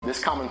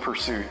this common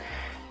pursuit,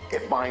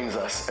 it binds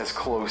us as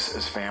close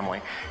as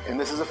family. And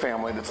this is a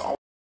family that's all.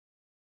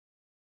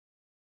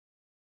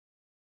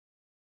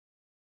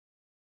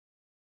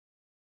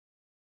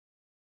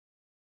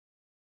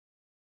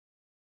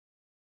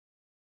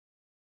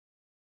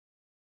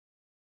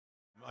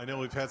 I know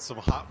we've had some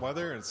hot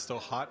weather, and it's still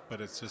hot,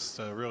 but it's just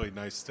a really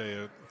nice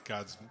day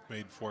God's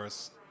made for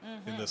us.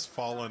 In this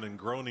fallen and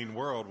groaning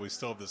world. We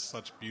still have this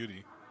such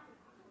beauty.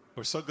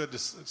 We're so good to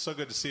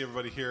see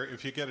everybody here.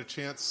 If you get a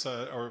chance,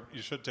 or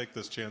you should take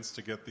this chance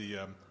to get the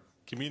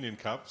communion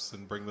cups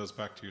and bring those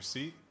back to your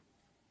seat.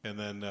 And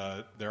then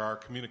there are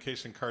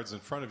communication cards in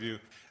front of you.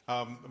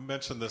 I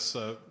mentioned this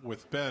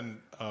with Ben.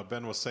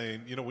 Ben was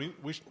saying,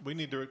 we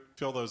need to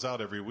fill those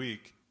out every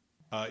week,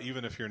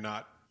 even if you're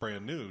not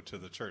brand new to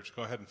the church.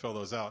 Go ahead and fill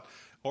those out.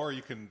 Or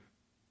you can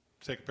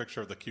take a picture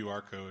of the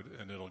QR code,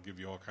 and it'll give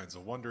you all kinds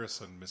of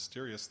wondrous and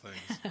mysterious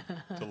things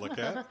to look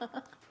at.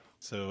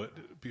 So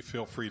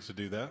feel free to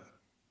do that.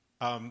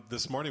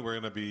 This morning we're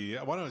going to be...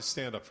 Why don't I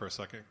stand up for a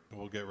second, and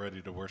we'll get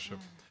ready to worship.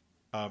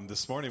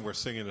 This morning we're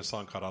singing a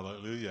song called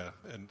Alleluia.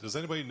 And does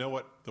anybody know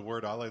what the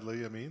word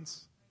Alleluia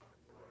means?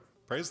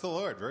 Praise the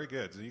Lord. Very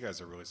good. You guys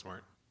are really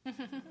smart,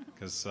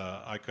 because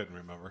I couldn't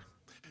remember.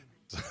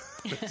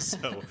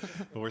 So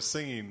we're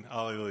singing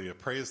Alleluia.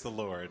 Praise the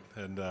Lord.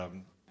 And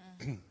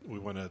we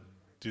want to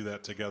do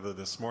that together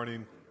this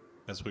morning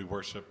as we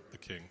worship the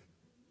King.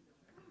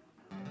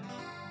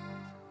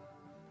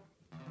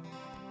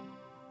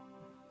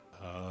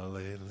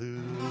 Alleluia,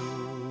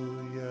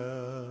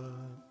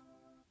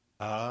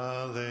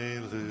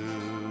 alleluia,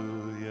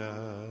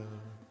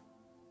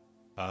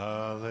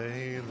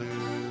 alleluia,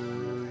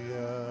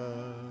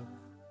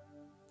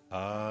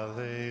 alleluia,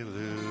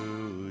 alleluia.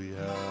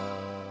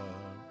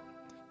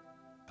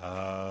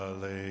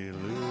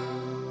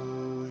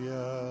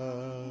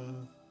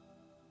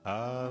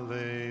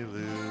 Alleluia,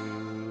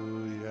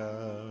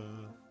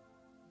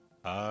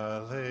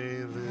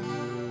 alleluia,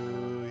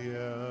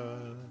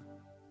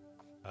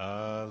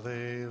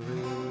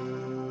 alleluia.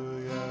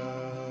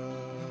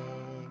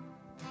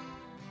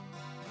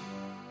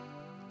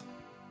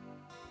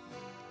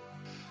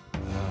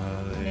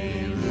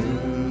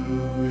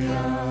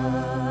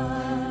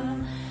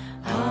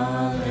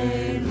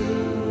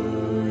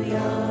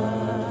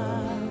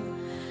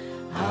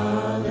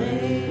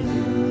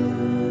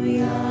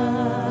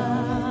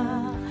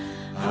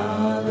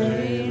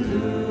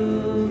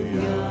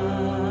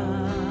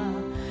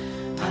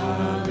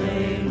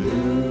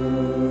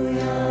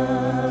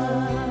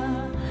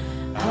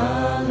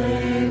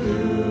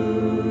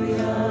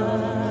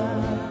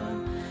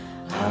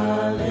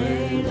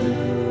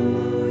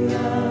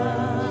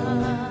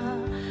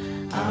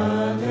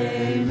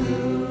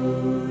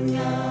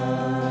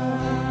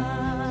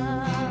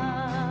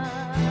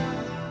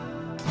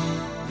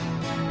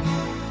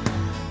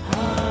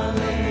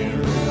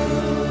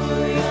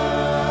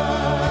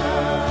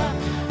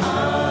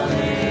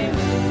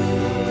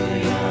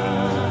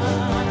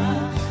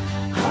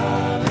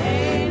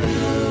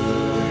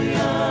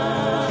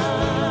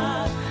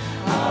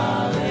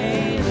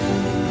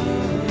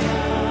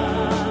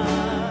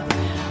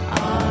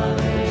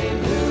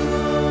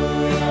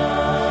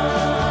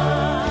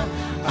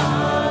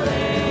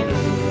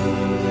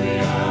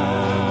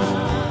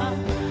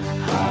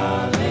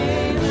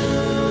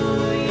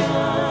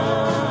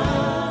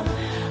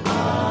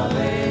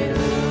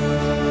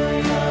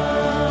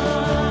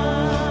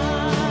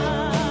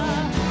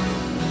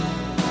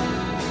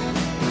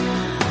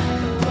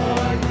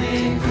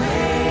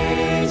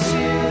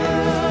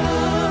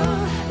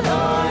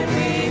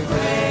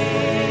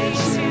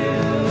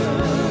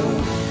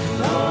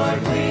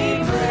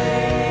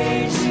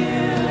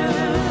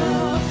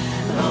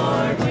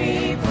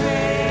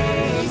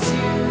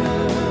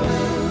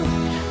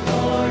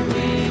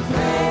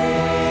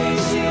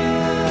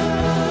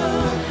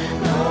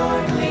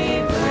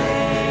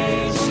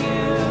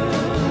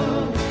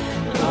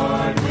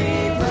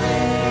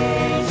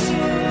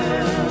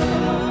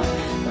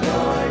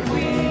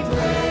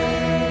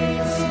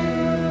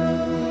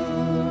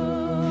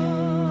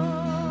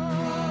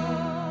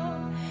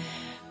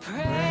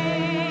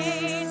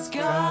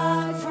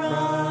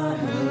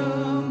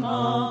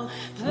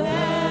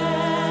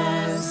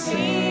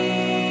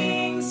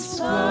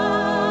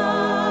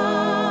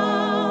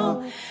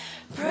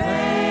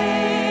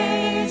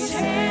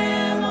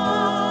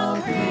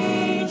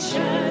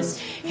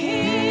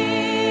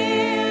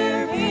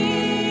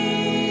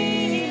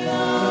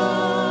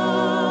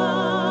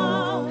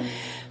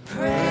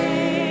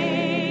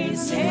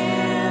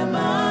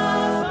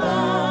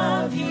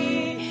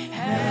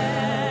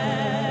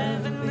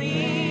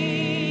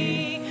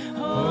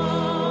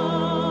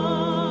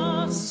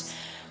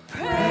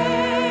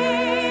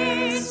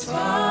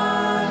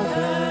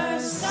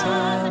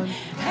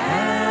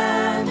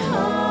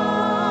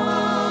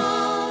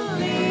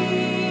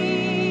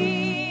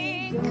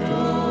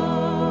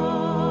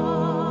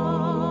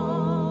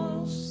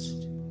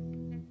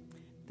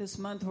 This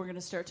month we're going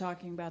to start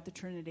talking about the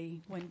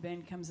Trinity when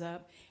Ben comes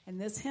up. And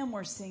this hymn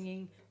we're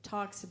singing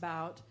talks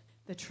about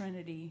the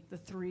Trinity, the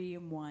three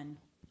in one.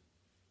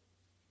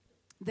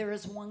 There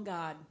is one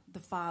God, the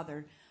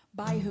Father,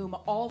 by whom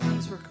all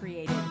things were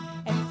created,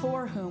 and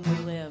for whom we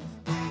live.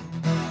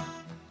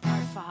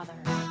 Our Father.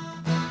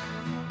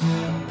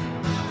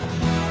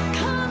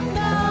 Come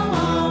now,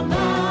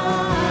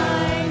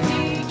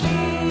 Almighty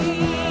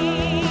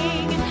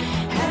King,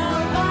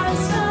 help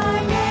us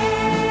thy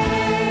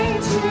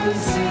name to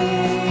sing.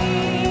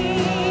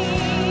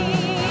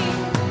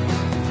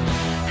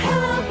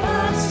 Help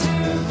us to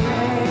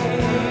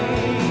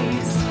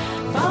praise,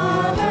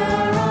 Father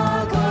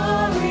all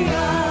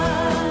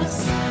glorious,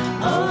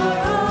 o'er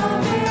all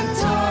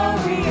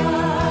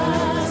victorious.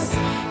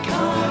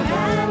 Come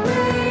and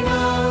reign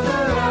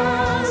over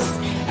us,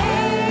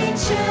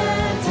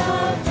 Ancient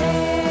of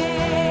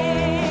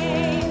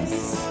Days.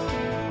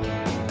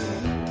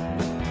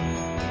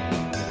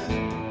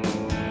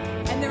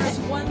 And there is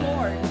one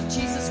Lord,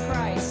 Jesus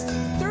Christ,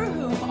 through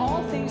whom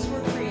all things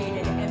were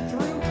created, and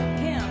through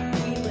him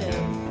we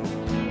live.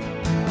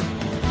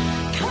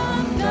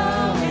 Come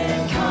thou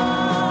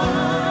incarnate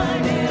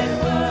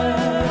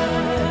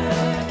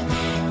Word,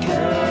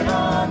 gird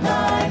on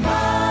thy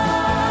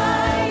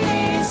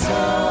mighty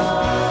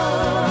sword.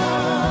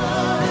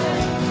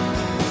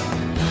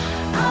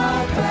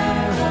 Our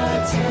prayer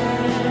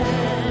attend,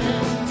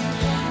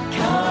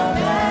 come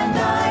and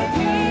thy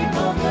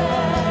people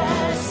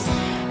bless,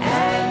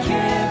 and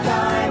give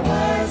thy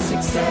word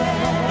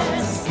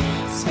success.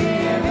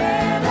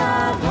 Spirit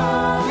of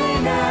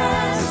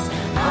holiness,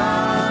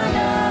 on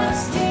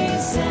us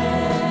descend.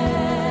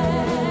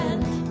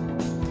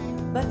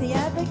 But the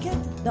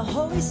Advocate, the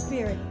Holy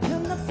Spirit,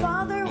 whom the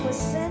Father will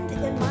send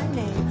in my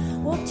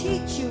name, will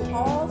teach you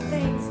all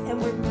things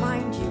and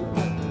remind you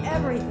of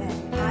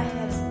everything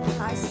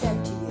I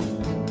said to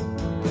you.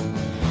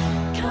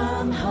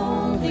 Come,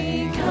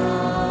 Holy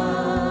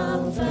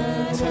Comforter,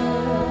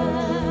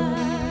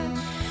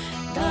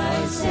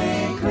 thy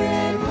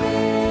sacred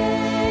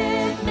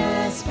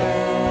witness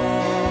bear.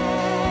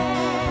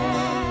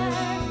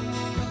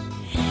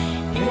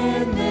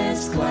 In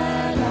this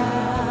glad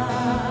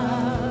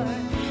hour,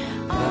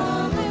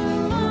 all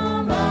whom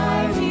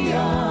Almighty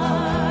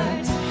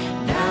art,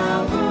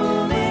 now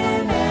rule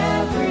in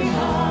every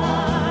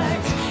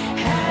heart,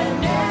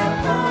 and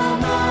never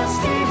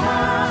must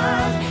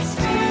depart,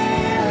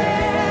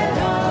 Spirit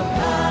of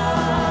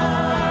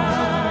power.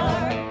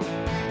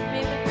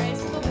 May the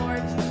grace of the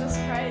Lord Jesus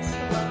Christ, the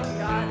love of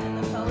God, and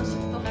the fellowship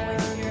of the Holy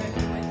Spirit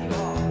be with you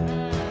all.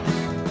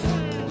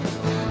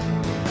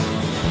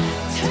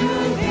 To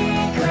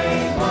thee,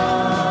 great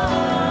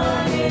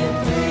one in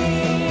three,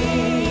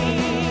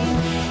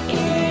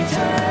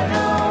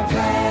 eternal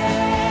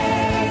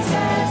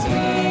praises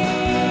be.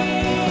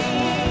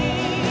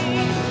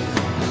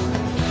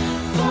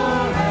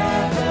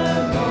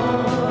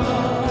 Forevermore,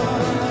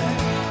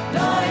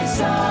 thy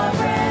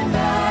sovereign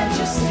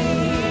majesty,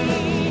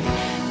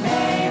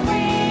 may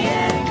we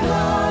in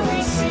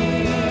glory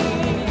see,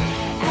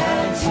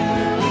 and to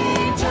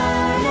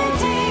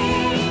eternity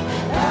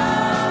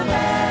love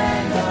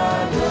and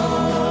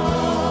adore.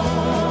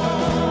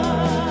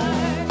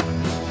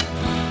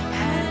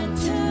 And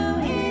to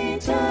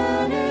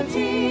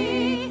eternity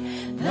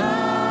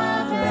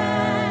love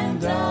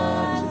and adore.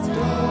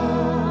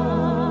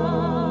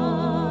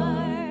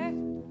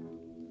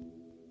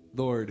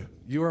 Lord,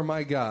 you are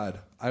my God.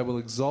 I will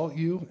exalt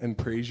you and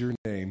praise your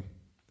name.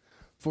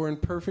 For in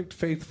perfect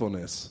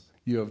faithfulness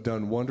you have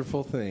done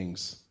wonderful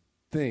things,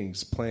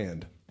 things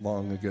planned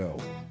long ago.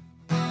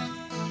 He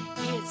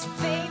is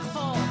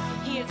faithful.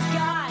 He is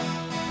God.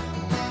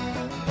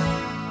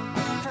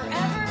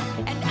 Forever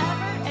and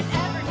ever and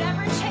ever,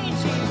 never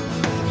changing.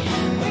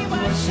 We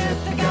worship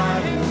the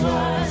God who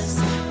was.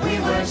 We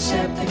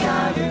worship the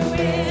God who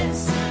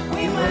is.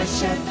 We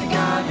worship the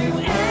God who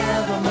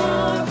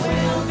evermore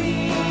will be.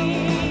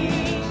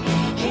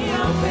 He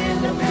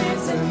opened the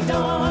prison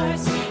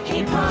doors.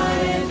 He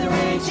parted the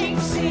raging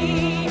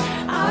sea.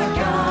 Our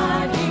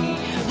God, he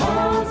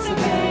holds the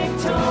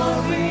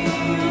victory.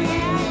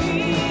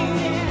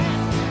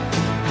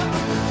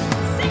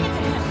 Sing it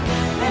to him.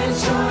 There's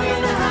joy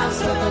in the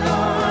house of the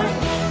Lord.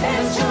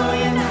 There's joy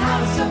in the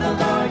house of the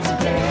Lord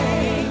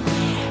today.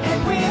 And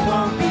we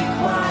won't be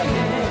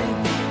quiet.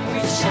 We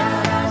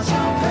shout out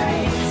your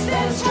praise.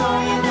 There's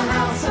joy in the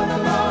house of the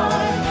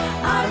Lord.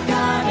 Our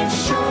God is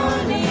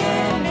surely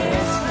in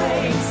his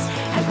place.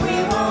 And we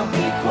won't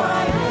be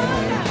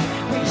quiet.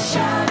 We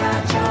shout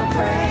out your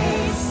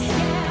praise.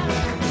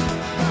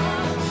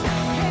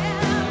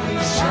 We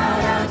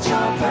shout out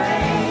your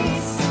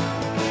praise.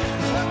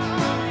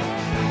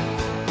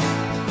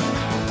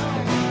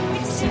 We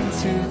sing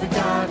to the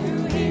God who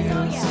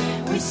heals.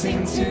 We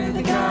sing to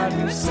the God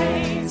who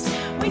saves.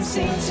 We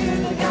sing to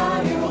the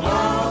God who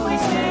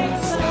always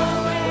makes a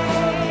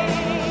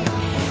way.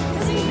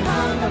 'Cause he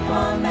hung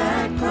upon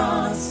that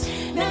cross,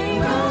 then he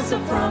rose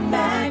up from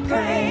that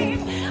grave.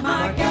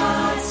 Our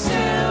God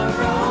still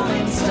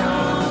rolling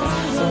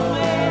stones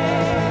away.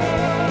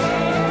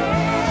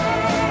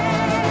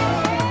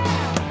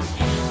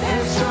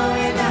 There's joy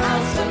in the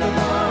house of the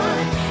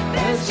Lord.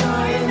 There's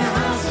joy in the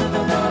house of the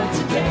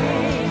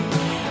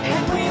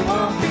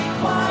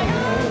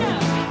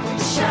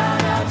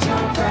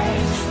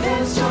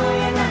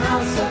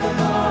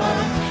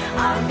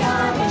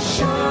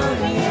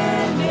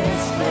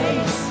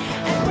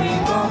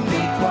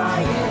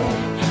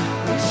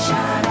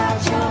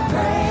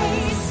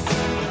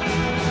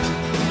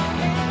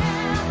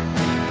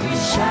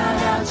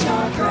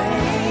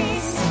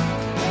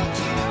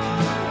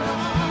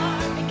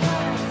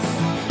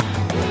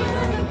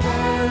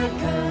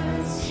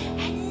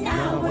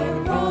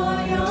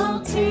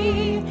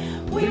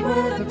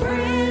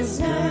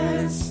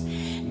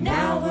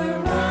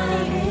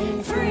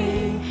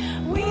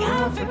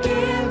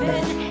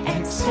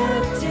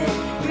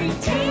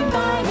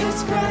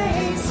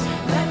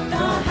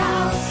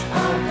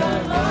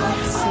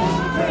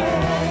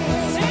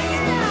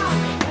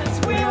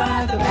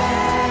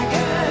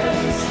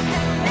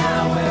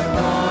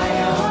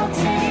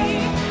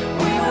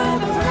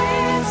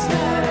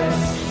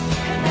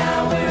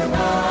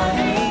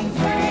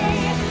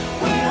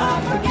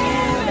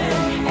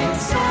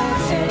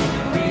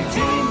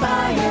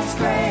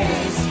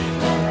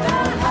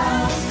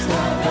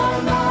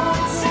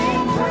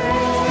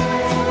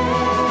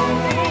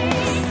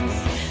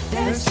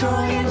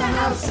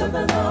of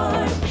the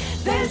Lord.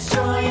 There's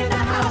joy in the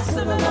house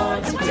of the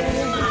Lord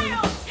today.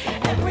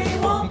 And we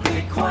won't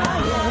be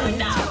quiet.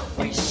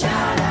 We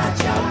shout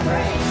out your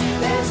praise.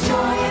 There's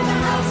joy in the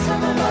house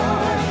of the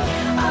Lord.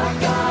 Our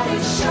God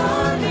is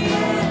surely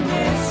in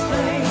this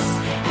place.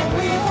 And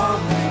we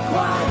won't be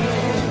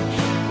quiet.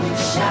 We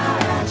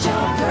shout out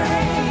your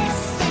praise.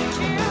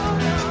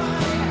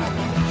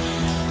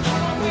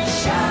 We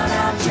shout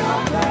out your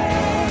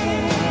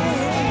praise.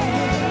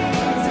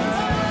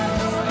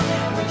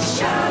 We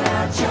shout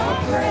out your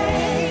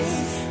praise.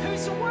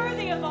 Who's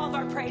worthy of all of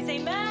our praise.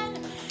 Amen.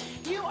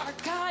 You are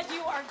God.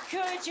 You are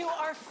good. You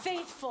are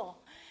faithful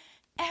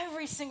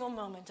every single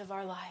moment of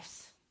our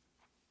lives.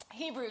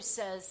 Hebrews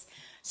says,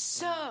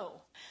 so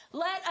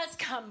let us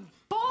come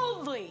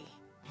boldly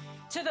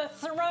to the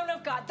throne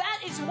of God.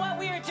 That is what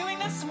we are doing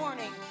this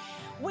morning.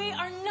 We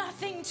are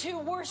nothing to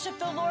worship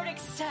the Lord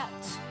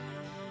except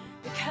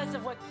because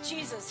of what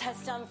Jesus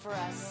has done for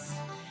us.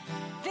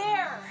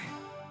 There,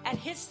 at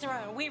his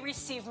throne, we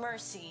receive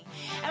mercy,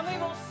 and we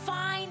will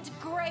find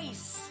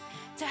grace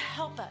to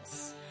help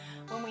us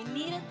when we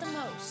need it the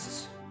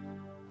most.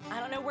 I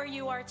don't know where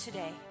you are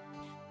today.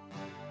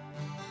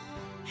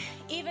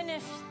 Even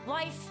if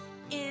life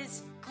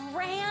is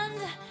grand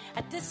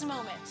at this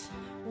moment,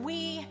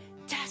 we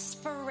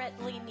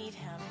desperately need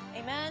him.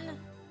 Amen?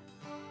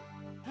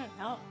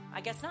 No,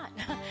 I guess not.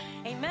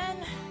 Amen?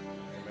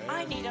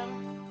 I need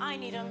him. I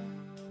need him.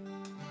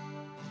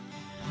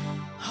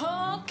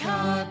 Oh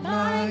God,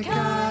 my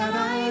God,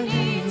 I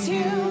need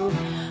you.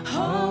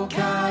 Oh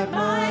God,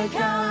 my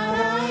God,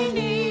 I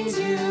need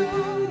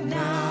you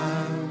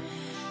now.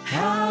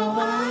 How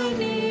I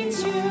need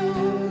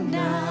you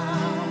now.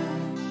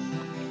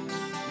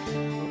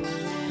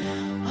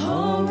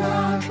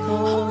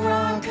 Oh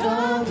rock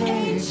of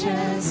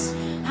ages,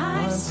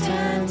 I'm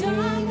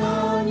standing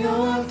on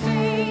your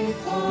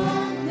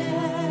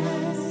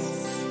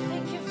faithfulness.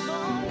 Thank you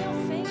for your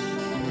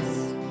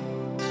faithfulness.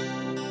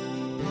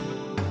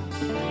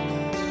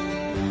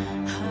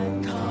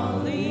 I'm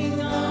calling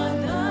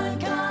on the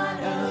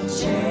God of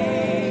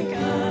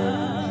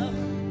Jacob,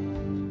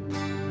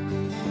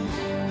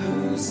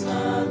 whose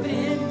love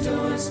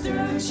endures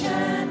through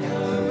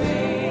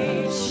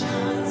generations.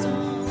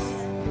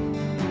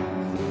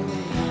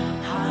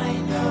 I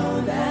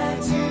know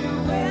that you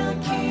will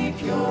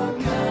keep your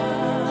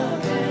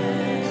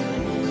covenant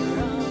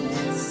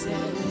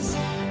promises.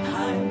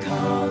 I'm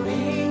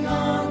calling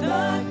on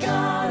the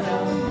God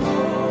of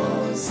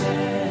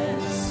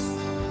Moses,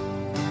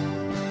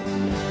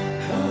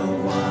 the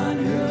one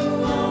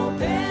who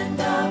opened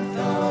up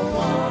the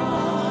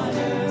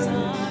waters.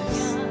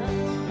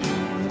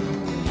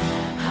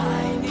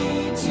 I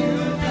need you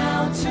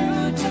now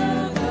to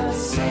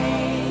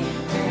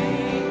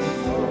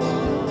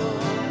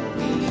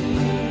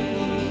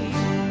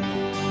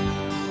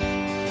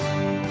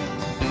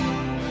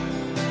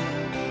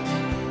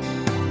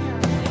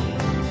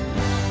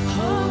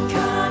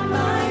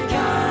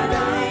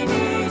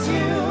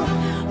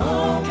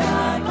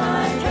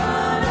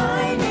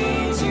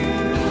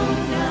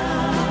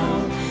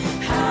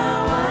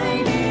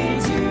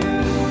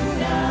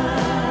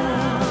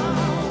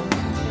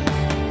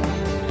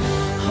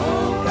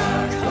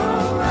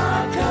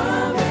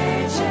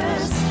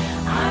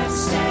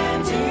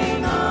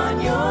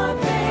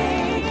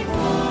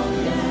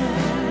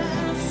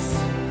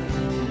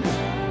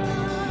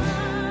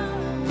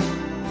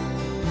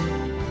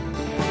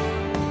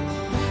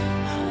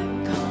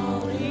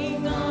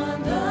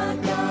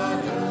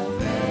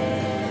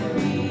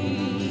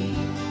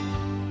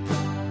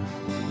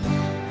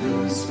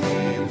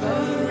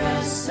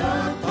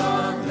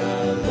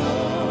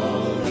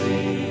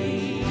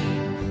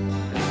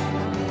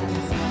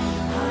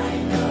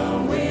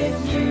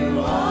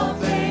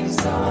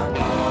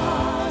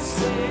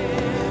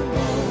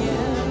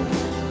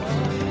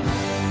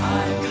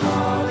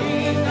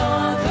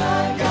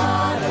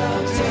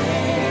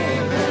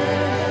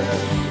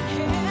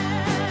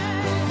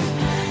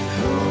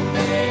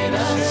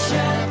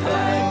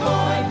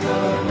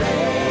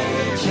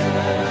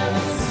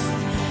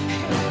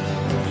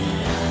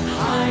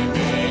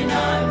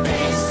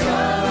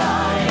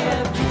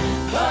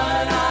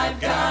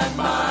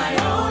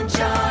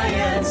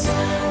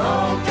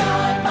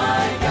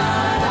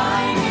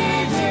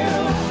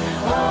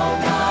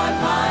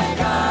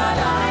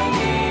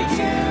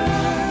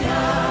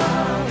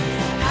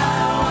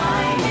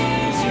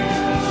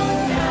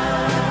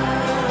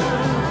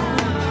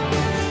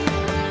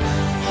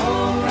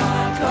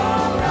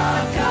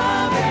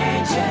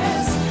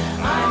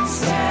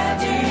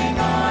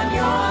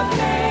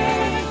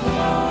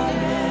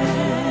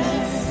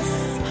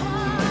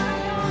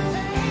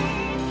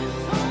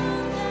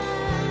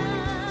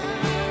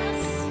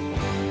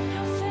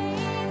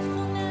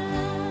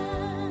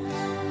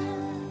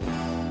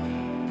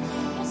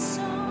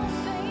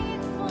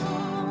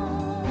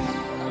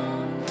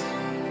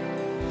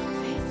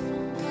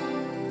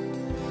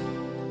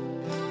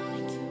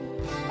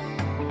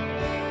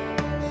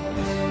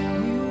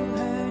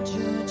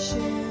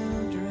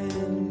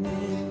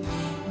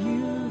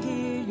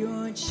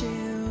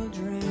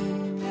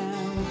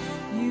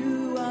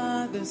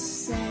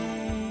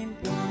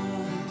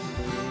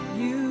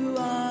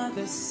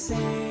the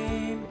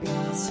same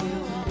God.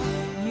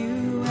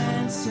 You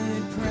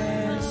answered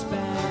prayers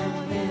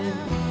back then.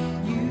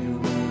 You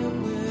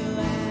will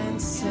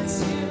answer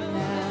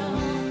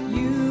now.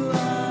 You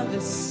are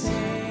the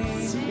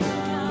same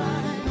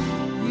God.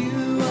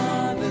 You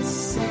are the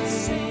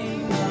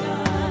same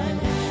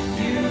God.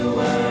 You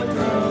were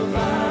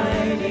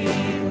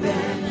providing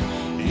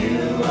then.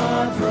 You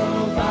are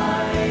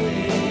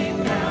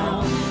providing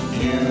now.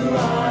 You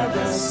are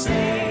the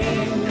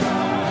same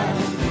God.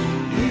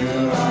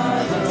 You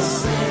are the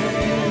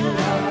same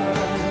God.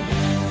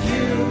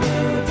 You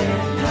moved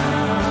in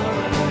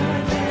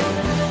power then.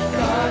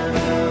 God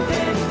moved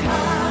in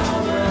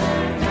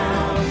power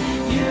now.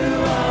 You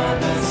are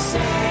the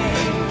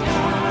same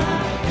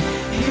God.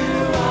 You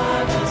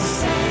are the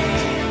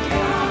same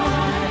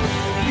God.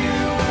 You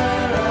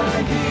were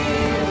a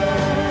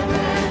healer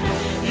then.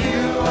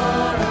 You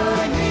are a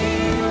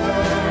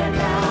healer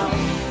now.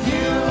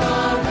 You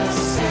are the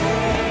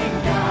same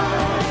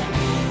God.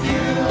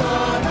 You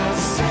are the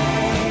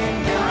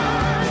same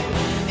God.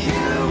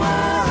 You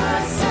are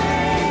a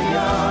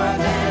Savior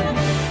then.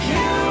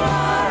 You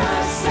are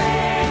a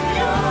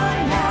Savior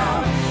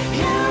now.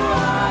 You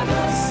are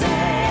the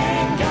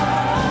same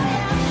God.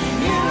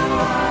 You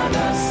are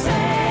the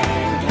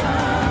same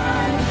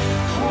God.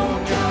 Oh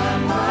God,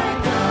 my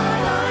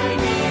God, I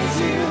need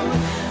you.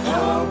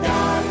 Oh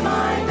God,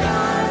 my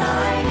God,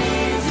 I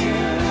need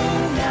you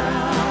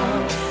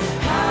now.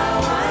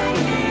 How I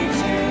need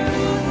you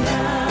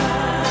now.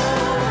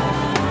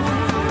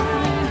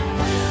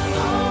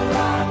 Oh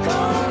rock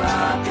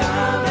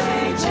of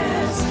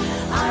ages,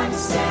 I'm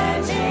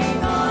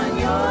standing on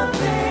your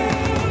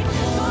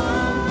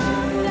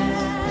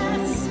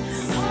faithfulness,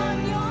 on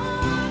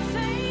your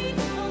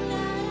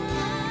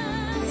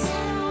faithfulness,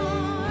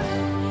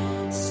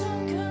 Lord. So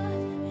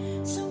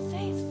good, so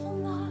faithful,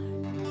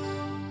 Lord.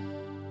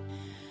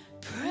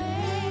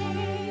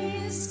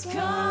 Praise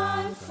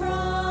God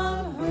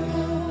from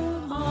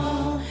whom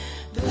all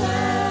blessings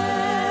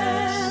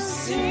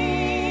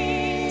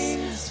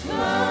flow.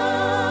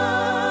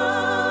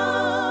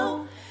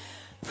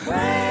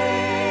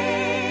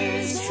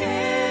 Praise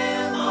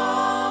Him,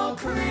 all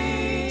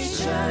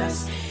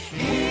creatures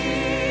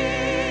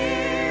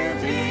here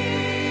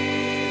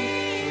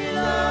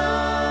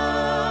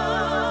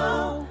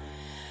below.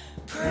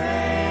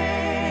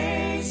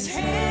 Praise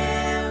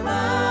Him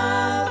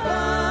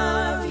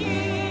above,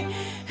 ye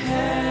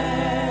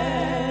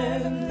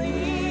heavenly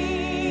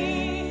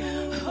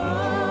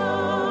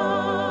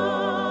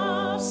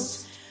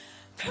hosts.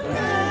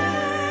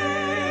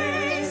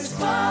 Praise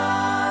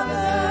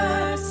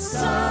Father,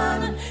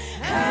 Son,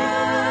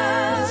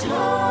 and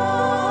Holy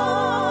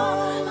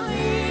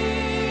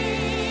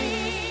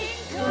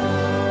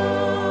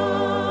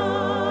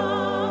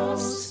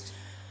Ghost.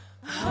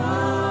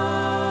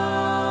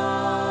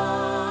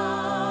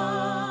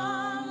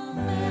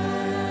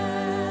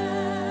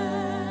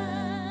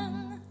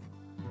 Amen.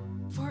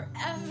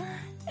 Forever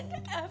and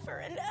ever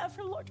and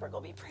ever, Lord, we're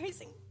going to be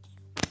praising you.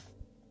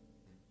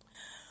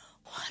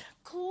 What a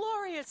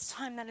glorious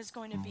time that is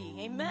going to be.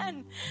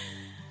 Amen.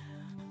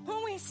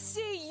 When we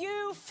see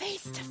you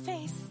face to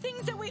face,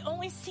 things that we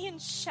only see in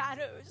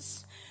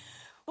shadows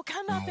will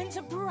come up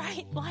into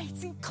bright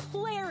lights and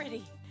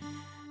clarity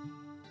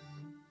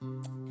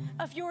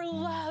of your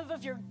love,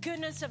 of your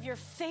goodness, of your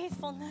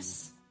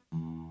faithfulness.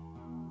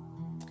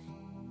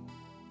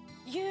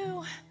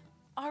 You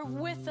are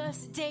with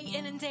us day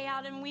in and day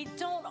out, and we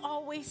don't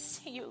always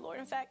see you, Lord.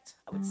 In fact,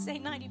 I would say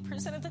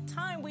 90% of the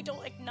time we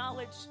don't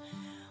acknowledge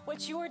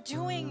what you are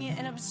doing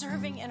and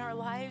observing in our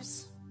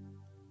lives.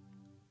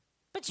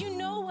 But you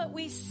know what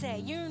we say.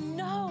 You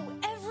know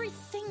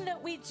everything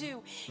that we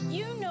do.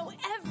 You know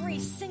every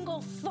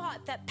single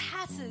thought that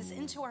passes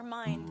into our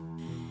mind.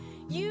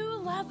 You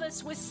love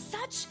us with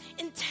such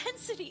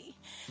intensity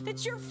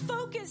that your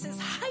focus is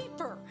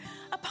hyper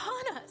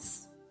upon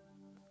us,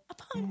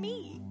 upon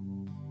me.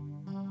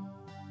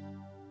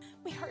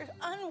 We are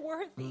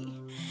unworthy.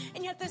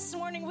 And yet this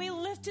morning we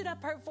lifted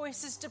up our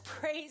voices to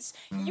praise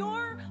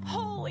your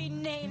holy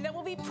name that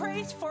will be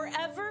praised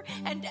forever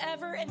and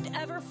ever and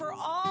ever for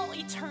all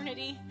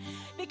eternity,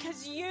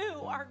 because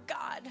you are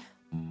God.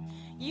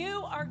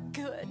 You are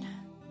good.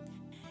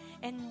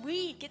 And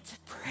we get to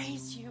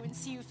praise you and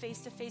see you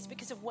face to face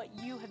because of what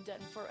you have done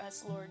for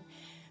us, Lord.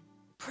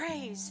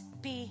 Praise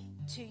be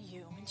to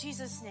you. In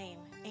Jesus' name,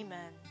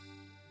 amen.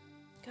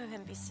 Go ahead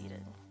and be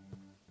seated.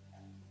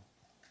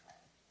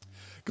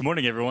 Good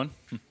morning, everyone.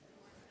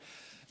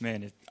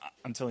 Man,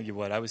 I'm telling you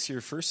what, I was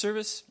here first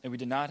service, and we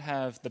did not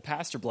have the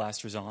pastor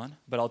blasters on,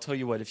 but I'll tell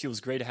you what, it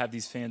feels great to have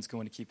these fans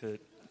going to keep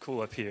it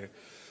cool up here.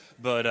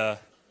 But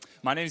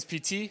my name is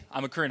PT.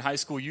 I'm a current high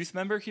school youth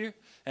member here,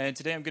 and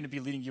today I'm going to be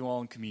leading you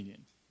all in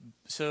communion.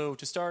 So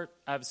to start,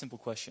 I have a simple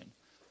question.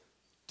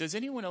 Does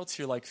anyone else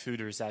here like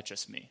food, or is that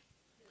just me?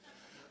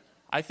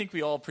 I think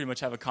we all pretty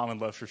much have a common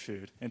love for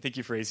food, and thank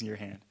you for raising your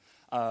hand.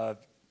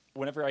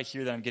 whenever I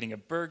hear that I'm getting a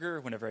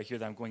burger, whenever I hear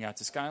that I'm going out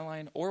to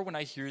Skyline, or when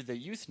I hear that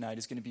youth night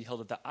is going to be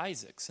held at the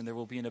Isaacs and there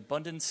will be an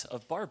abundance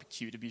of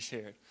barbecue to be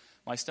shared,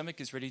 my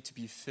stomach is ready to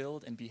be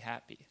filled and be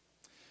happy.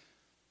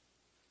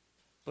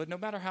 But no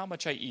matter how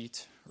much I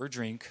eat or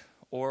drink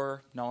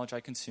or knowledge I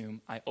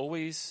consume, I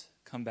always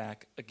come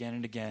back again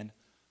and again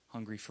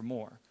hungry for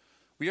more.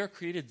 We are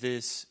created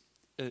this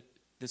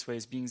way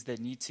as beings that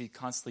need to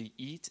constantly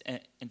eat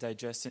and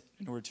digest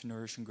in order to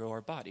nourish and grow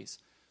our bodies.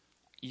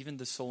 Even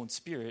the soul and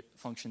spirit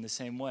function the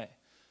same way.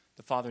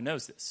 The Father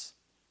knows this.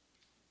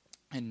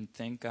 And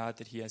thank God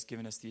that he has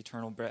given us the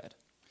eternal bread.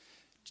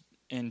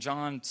 In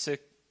John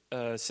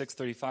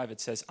 6:35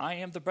 it says, I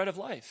am the bread of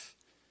life.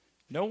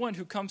 No one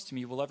who comes to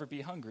me will ever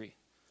be hungry.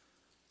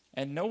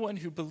 And no one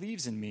who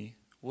believes in me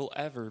will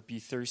ever be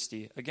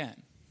thirsty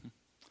again.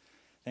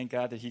 Thank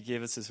God that he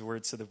gave us his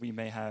word so that we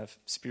may have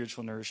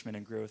spiritual nourishment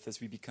and growth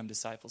as we become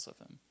disciples of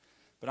him.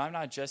 But I'm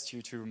not just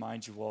here to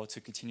remind you all to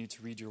continue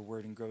to read your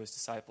word and grow as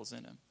disciples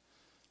in him.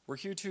 We're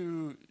here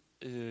to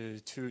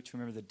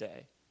remember the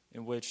day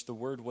in which the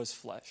word was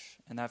flesh,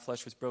 and that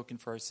flesh was broken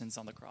for our sins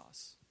on the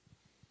cross.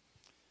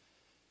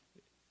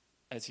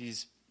 As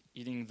he's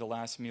eating the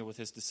last meal with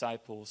his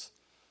disciples,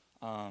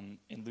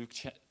 in Luke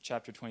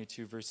chapter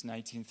 22, verse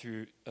 19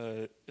 through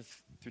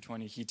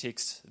 20, he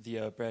takes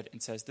the bread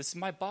and says, this is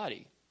my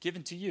body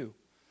given to you.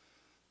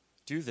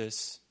 Do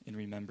this in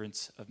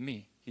remembrance of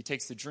me. He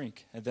takes the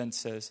drink and then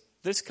says,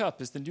 this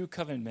cup is the new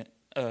covenant,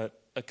 a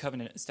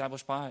covenant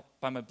established by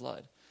my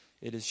blood.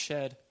 It is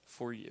shed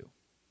for you.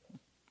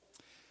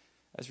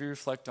 As we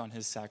reflect on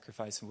his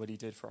sacrifice and what he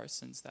did for our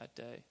sins that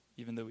day,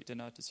 even though we did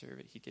not deserve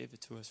it, he gave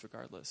it to us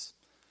regardless.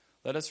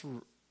 Let us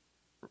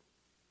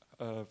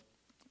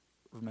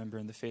remember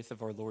in the faith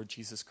of our Lord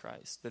Jesus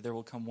Christ that there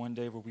will come one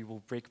day where we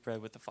will break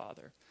bread with the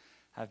Father,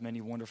 have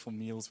many wonderful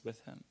meals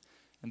with him,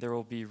 and there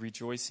will be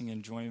rejoicing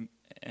and joy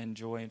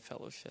and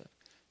fellowship.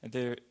 And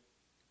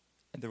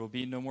there will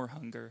be no more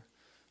hunger,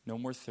 no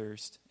more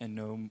thirst, and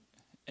no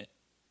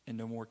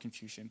more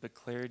confusion, but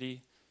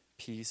clarity,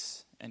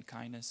 peace, and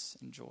kindness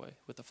and joy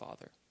with the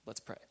Father.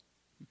 Let's pray.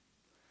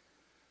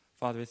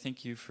 Father,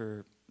 thank you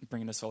for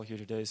bringing us all here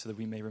today so that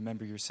we may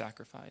remember your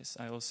sacrifice.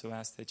 I also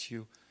ask that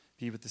you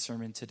be with the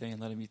sermon today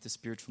and let it meet the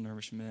spiritual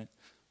nourishment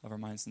of our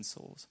minds and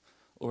souls.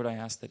 Lord, I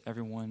ask that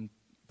everyone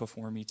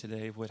before me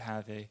today would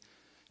have a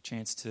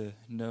chance to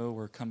know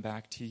or come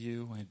back to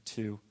you and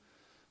to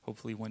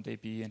hopefully one day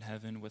be in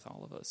heaven with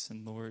all of us.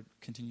 And Lord,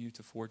 continue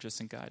to forge us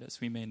and guide us.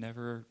 We may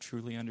never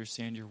truly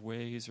understand your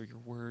ways or your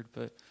word,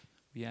 but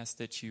we ask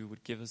that you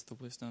would give us the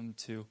wisdom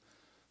to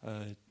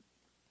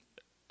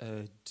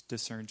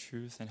discern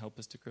truth and help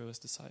us to grow as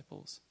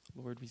disciples.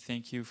 Lord, we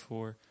thank you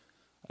for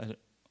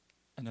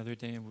another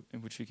day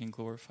in which we can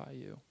glorify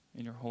you.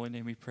 In your holy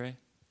name we pray.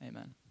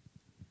 Amen.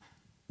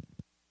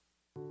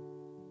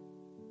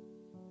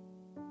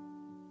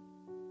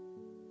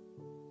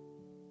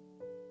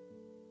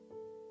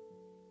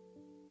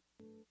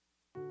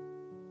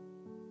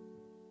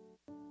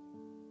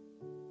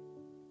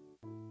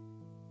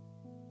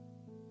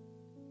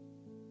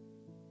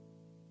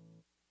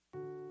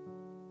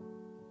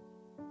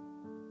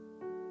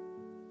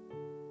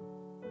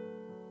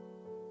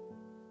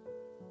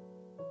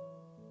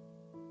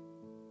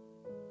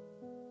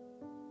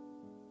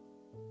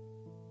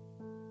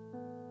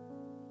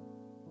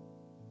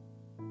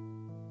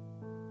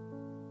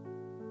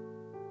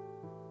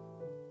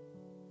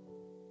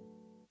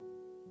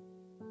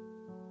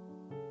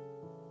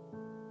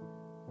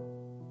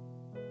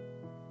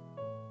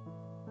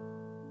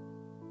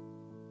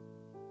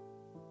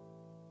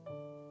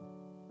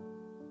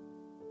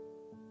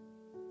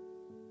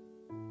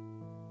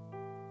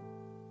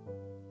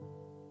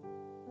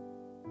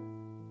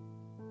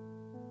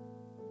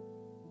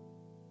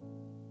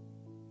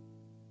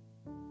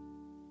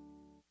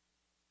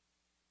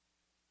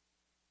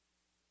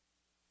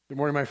 Good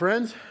morning, my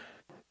friends.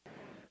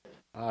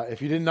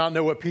 If you did not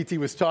know what PT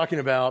was talking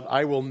about,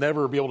 I will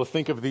never be able to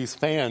think of these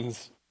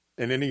fans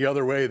in any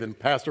other way than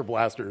Pastor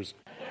Blasters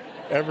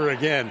ever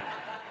again.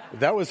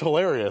 That was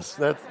hilarious.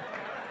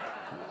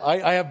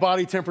 I have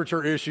body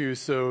temperature issues,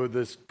 so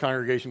this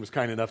congregation was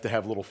kind enough to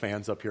have little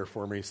fans up here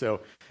for me.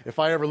 So if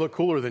I ever look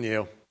cooler than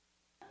you,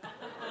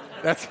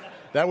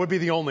 that would be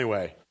the only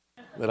way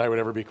that I would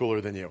ever be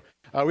cooler than you.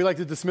 We like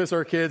to dismiss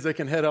our kids. They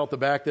can head out the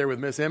back there with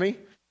Miss Emmy.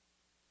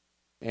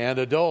 And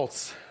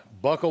adults,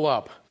 buckle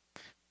up.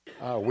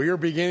 We are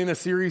beginning a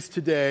series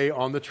today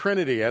on the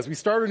Trinity. As we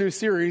start a new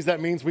series,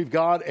 that means we've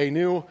got a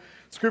new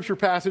scripture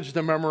passage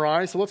to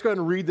memorize. So let's go ahead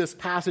and read this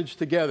passage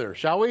together,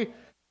 shall we?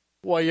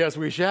 Why, yes,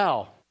 we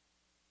shall.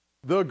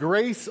 The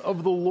grace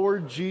of the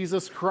Lord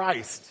Jesus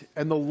Christ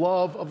and the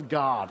love of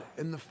God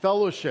and the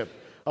fellowship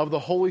of the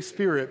Holy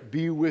Spirit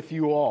be with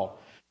you all.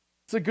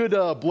 It's a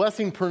good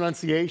blessing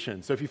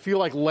pronunciation. So if you feel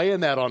like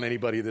laying that on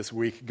anybody this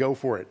week, go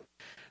for it.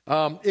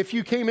 If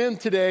you came in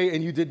today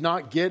and you did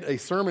not get a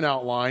sermon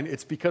outline,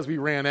 it's because we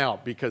ran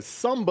out, because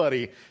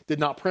somebody did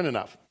not print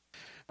enough,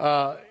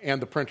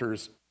 and the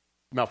printer's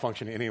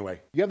malfunctioning anyway.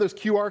 You have those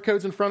QR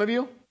codes in front of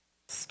you?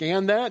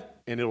 Scan that,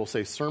 and it'll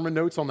say sermon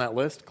notes on that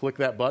list. Click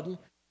that button,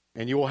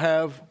 and you will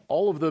have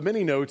all of the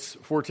mini notes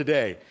for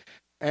today.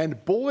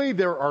 And boy,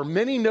 there are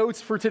many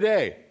notes for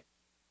today.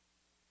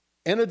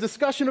 And a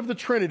discussion of the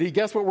Trinity,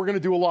 guess what we're going to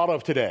do a lot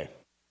of today?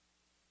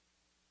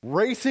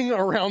 Racing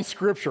around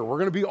Scripture. We're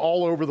going to be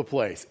all over the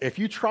place. If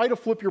you try to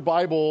flip your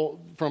Bible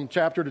from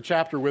chapter to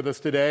chapter with us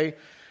today,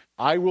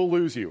 I will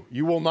lose you.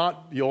 You'll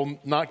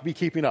not be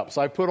keeping up.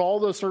 So I put all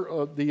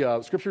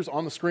the scriptures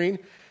on the screen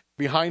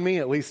behind me,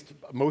 at least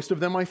most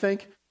of them, I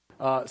think.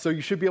 So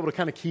you should be able to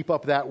kind of keep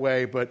up that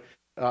way. But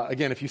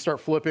again, if you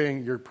start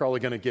flipping, you're probably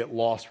going to get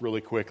lost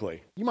really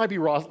quickly. You might be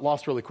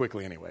lost really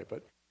quickly anyway,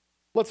 but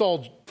let's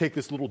all take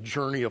this little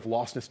journey of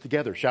lostness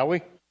together, shall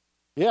we?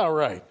 Yeah,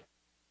 right.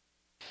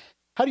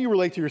 How do you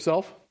relate to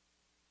yourself?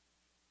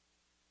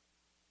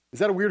 Is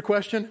that a weird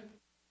question?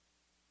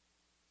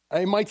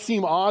 It might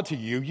seem odd to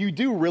you. You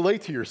do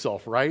relate to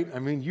yourself, right? I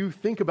mean, you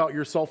think about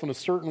yourself in a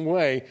certain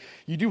way.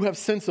 You do have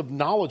sense of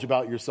knowledge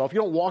about yourself.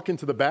 You don't walk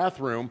into the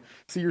bathroom,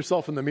 see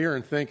yourself in the mirror,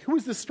 and think, who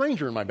is this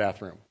stranger in my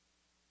bathroom?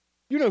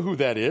 You know who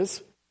that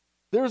is.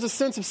 There is a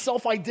sense of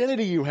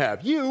self-identity you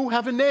have. You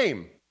have a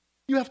name.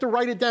 You have to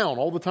write it down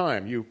all the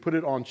time. You put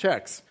it on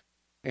checks.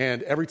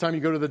 And every time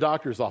you go to the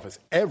doctor's office,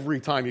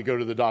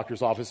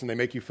 and they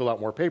make you fill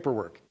out more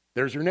paperwork,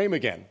 there's your name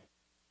again.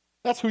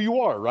 That's who you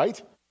are, right?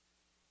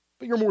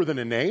 But you're more than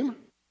a name.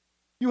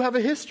 You have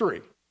a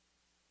history.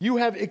 You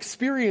have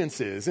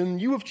experiences, and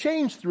you have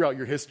changed throughout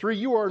your history.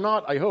 You are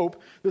not, I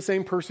hope, the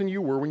same person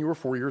you were when you were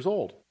 4 years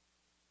old.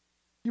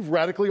 You've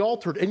radically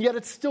altered, and yet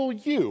it's still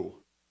you.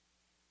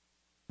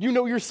 You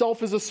know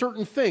yourself as a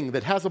certain thing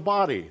that has a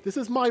body. This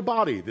is my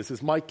body. This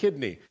is my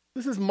kidney.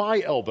 This is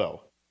my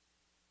elbow.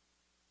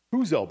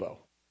 Whose elbow?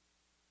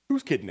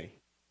 Whose kidney?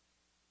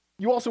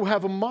 You also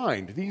have a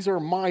mind. These are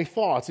my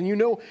thoughts. And you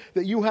know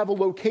that you have a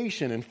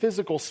location in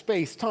physical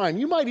space, time.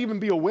 You might even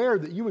be aware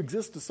that you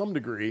exist to some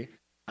degree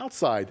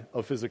outside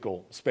of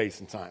physical space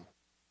and time.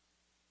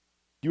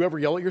 Do you ever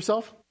yell at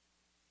yourself?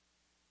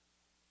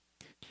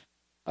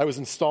 I was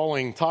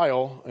installing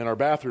tile in our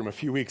bathroom a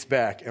few weeks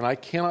back, and I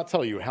cannot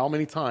tell you how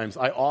many times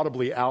I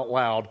audibly out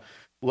loud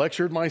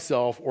lectured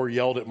myself or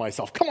yelled at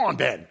myself. Come on,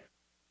 Ben.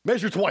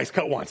 Measure twice,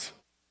 cut once.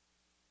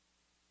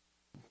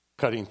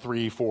 Cutting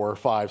 3, 4,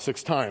 5,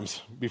 6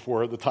 times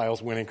before the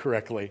tiles went in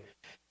correctly.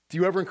 Do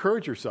you ever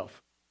encourage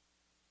yourself?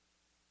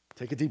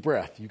 Take a deep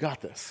breath. You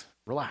got this.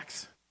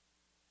 Relax.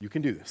 You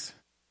can do this.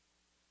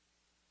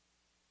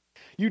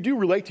 You do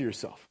relate to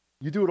yourself.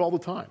 You do it all the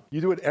time.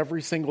 You do it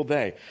every single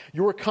day.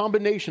 You're a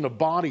combination of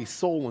body,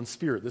 soul, and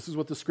spirit. This is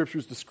what the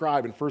scriptures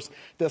describe in 1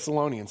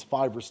 Thessalonians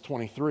 5, verse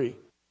 23.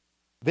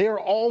 They are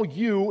all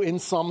you in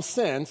some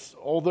sense,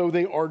 although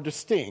they are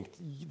distinct.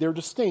 They're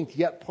distinct,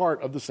 yet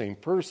part of the same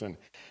person.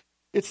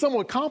 It's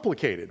somewhat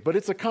complicated, but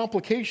it's a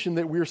complication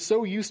that we're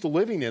so used to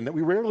living in that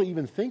we rarely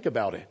even think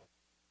about it.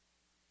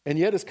 And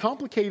yet, as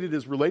complicated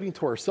as relating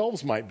to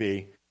ourselves might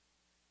be,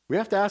 we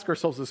have to ask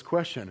ourselves this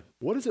question: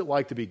 what is it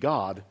like to be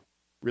God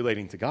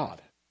relating to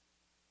God?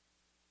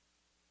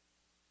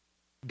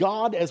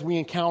 God, as we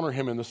encounter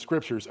him in the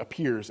scriptures,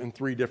 appears in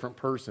 3 different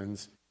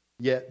persons,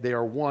 yet they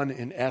are one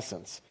in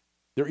essence.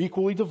 They're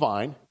equally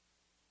divine.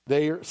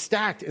 They are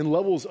stacked in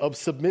levels of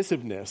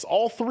submissiveness.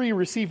 All 3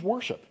 receive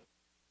worship.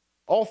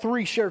 All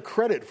 3 share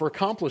credit for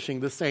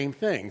accomplishing the same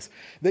things.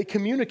 They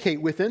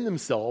communicate within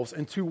themselves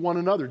and to one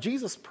another.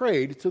 Jesus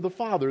prayed to the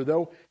Father,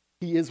 though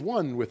he is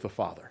one with the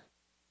Father.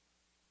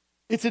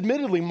 It's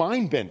admittedly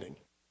mind-bending.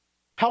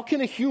 How can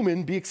a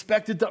human be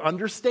expected to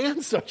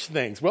understand such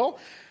things? Well,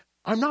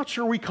 I'm not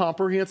sure we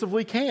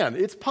comprehensively can.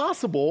 It is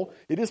possible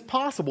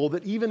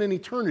that even in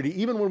eternity,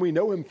 even when we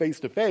know him face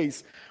to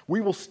face,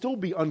 we will still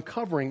be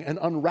uncovering and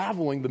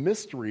unraveling the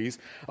mysteries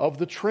of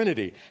the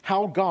Trinity,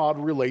 how God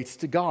relates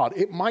to God.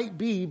 It might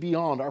be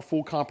beyond our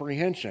full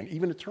comprehension,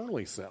 even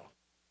eternally so.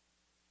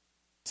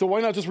 So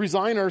why not just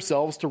resign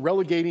ourselves to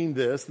relegating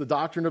the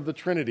doctrine of the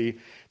Trinity,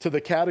 to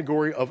the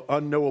category of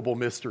unknowable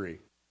mystery?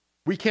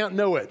 We can't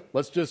know it.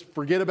 Let's just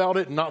forget about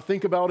it and not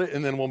think about it,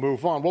 and then we'll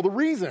move on. Well, the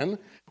reason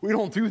we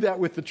don't do that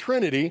with the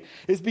Trinity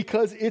is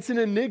because it's an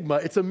enigma.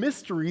 It's a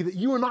mystery that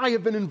you and I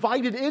have been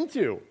invited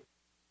into.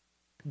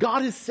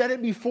 God has set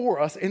it before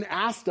us and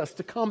asked us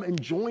to come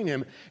and join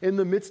him in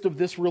the midst of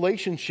this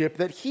relationship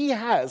that he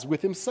has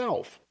with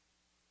himself.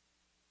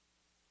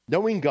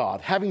 Knowing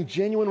God, having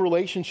genuine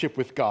relationship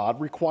with God,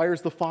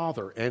 requires the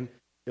Father, and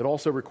it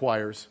also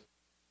requires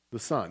the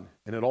Son,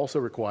 and it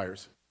also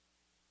requires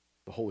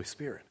the Holy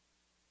Spirit.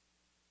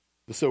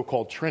 The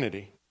so-called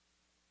Trinity.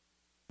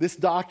 This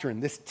doctrine,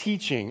 this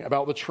teaching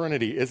about the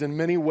Trinity is in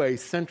many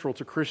ways central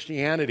to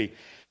Christianity,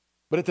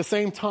 but at the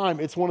same time,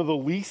 it's one of the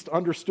least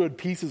understood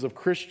pieces of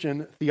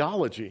Christian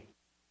theology.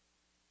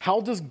 How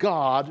does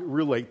God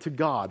relate to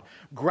God?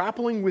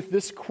 Grappling with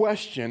this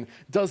question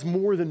does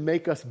more than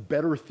make us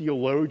better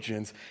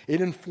theologians.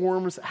 It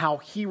informs how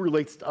he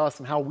relates to us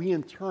and how we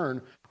in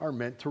turn are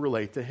meant to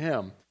relate to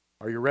him.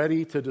 Are you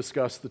ready to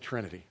discuss the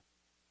Trinity?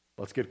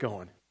 Let's get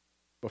going.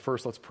 But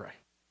first, let's pray.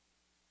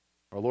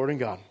 Our Lord and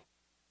God,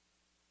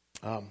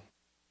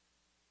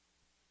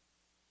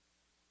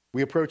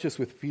 We approach this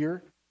with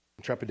fear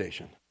and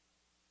trepidation.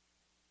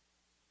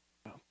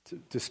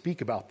 To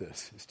speak about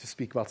this is to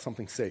speak about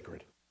something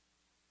sacred.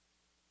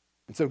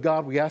 And so,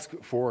 God, we ask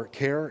for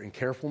care and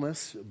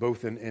carefulness,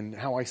 both in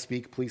how I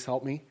speak, please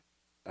help me,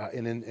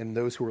 and in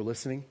those who are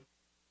listening.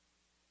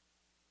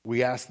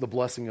 We ask the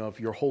blessing of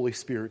your Holy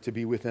Spirit to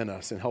be within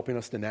us and helping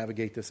us to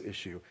navigate this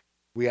issue.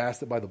 We ask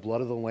that by the blood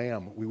of the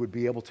Lamb, we would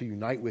be able to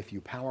unite with you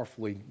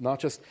powerfully, not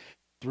just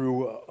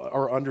through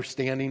our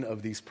understanding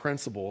of these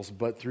principles,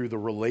 but through the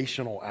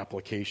relational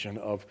application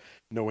of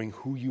knowing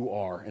who you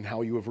are and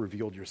how you have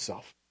revealed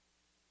yourself.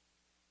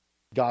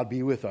 God,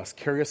 be with us.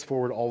 Carry us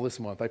forward all this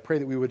month. I pray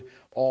that we would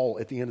all,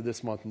 at the end of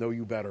this month, know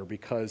you better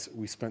because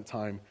we spent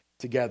time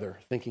together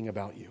thinking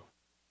about you.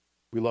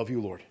 We love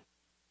you, Lord.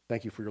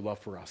 Thank you for your love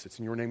for us. It's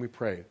in your name we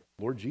pray.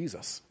 Lord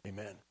Jesus,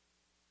 amen.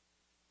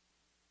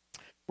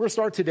 We're going to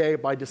start today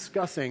by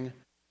discussing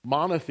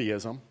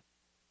monotheism.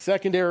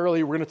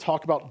 Secondarily, we're going to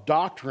talk about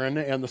doctrine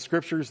and the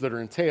scriptures that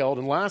are entailed.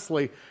 And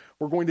lastly,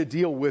 we're going to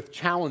deal with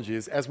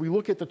challenges as we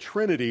look at the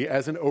Trinity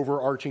as an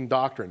overarching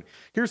doctrine.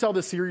 Here's how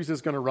this series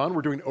is going to run.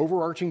 We're doing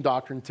overarching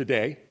doctrine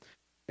today.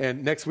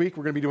 And next week,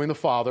 we're going to be doing the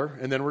Father.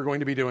 And then we're going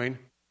to be doing,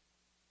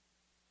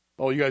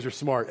 oh, you guys are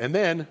smart. And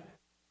then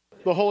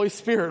the Holy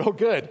Spirit. Oh,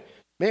 good.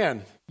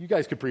 Man, you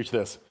guys could preach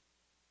this.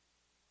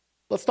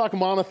 Let's talk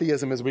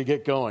monotheism as we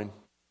get going.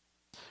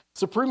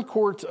 Supreme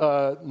Court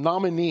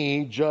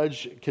nominee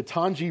Judge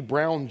Ketanji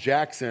Brown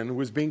Jackson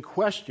was being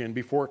questioned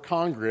before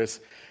Congress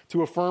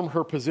to affirm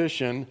her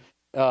position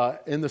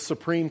in the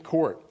Supreme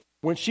Court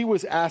when she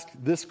was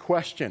asked this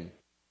question: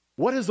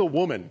 what is a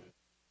woman?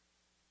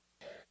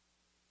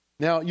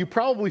 Now, you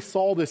probably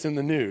saw this in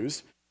the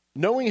news.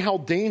 Knowing how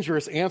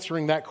dangerous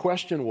answering that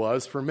question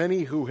was for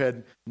many who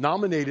had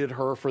nominated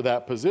her for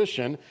that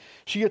position,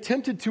 she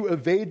attempted to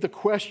evade the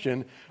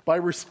question by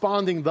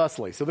responding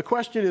thusly. So the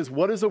question is,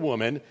 what is a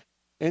woman?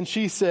 And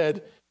she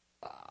said,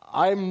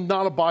 I'm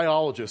not a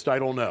biologist. I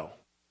don't know.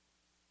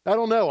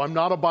 I'm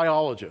not a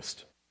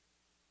biologist.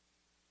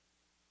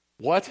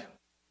 What?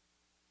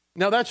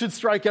 Now that should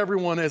strike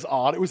everyone as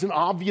odd. It was an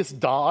obvious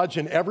dodge,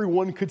 and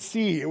everyone could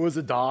see it was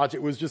a dodge.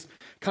 It was just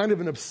kind of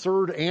an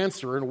absurd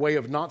answer and a way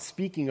of not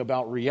speaking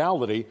about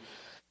reality.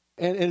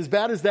 And as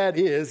bad as that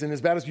is, and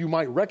as bad as you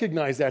might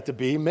recognize that to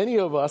be, many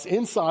of us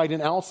inside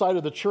and outside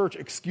of the church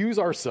excuse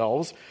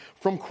ourselves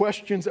from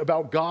questions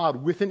about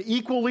God with an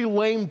equally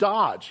lame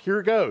dodge. Here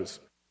it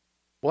goes.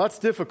 Well, that's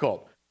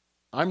difficult.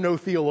 I'm no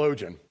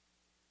theologian.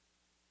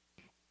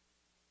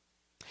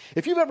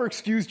 If you've ever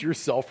excused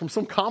yourself from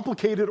some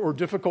complicated or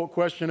difficult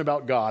question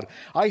about God,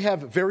 I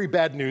have very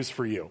bad news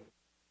for you.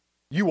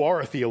 You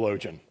are a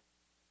theologian.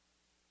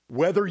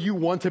 Whether you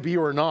want to be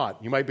or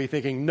not. You might be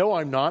thinking, no,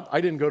 I'm not. I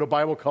didn't go to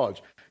Bible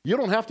college. You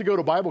don't have to go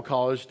to Bible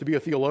college to be a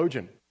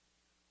theologian.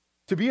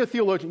 To be a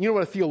theologian, you know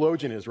what a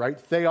theologian is, right?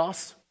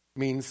 Theos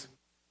means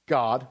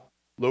God,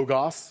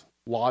 logos,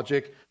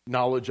 logic,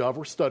 knowledge of,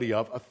 or study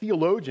of. A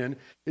theologian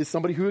is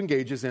somebody who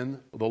engages in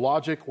the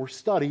logic or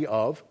study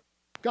of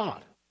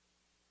God.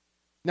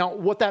 Now,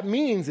 what that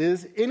means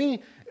is any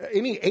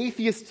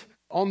atheist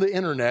on the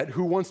internet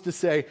who wants to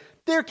say,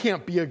 there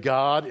can't be a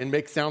God, and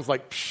make sounds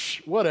like,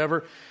 psh,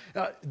 whatever,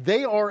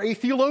 they are a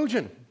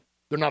theologian.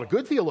 They're not a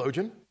good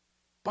theologian,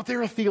 but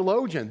they're a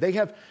theologian.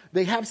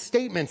 They have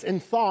statements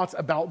and thoughts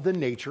about the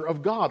nature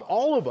of God.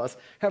 All of us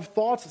have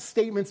thoughts,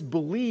 statements,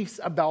 beliefs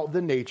about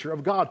the nature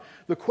of God.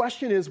 The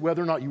question is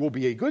whether or not you will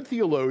be a good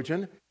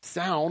theologian,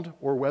 sound,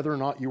 or whether or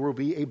not you will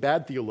be a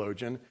bad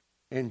theologian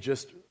and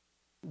just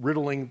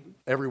riddling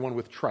everyone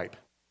with tripe.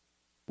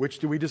 Which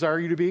do we desire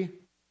you to be?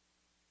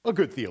 A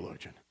good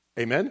theologian.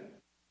 Amen?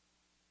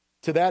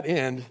 To that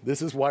end,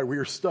 this is why we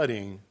are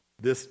studying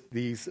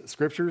these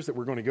scriptures that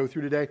we're going to go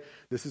through today.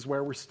 This is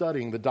where we're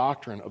studying the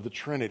doctrine of the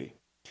Trinity.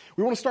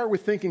 We want to start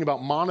with thinking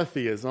about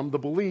monotheism, the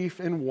belief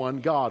in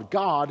one God.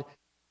 God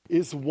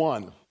is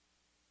one.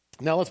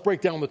 Now let's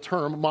break down the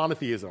term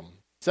monotheism.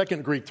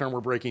 Second Greek term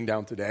we're breaking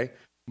down today.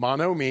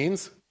 Mono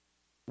means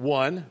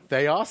one,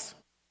 theos,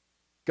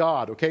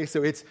 God. Okay,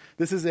 so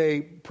this is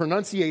a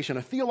pronunciation,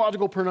 a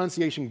theological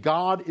pronunciation.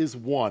 God is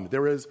one.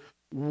 There is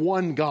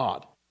one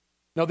God.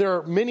 Now, there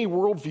are many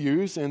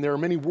worldviews and there are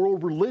many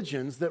world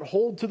religions that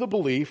hold to the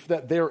belief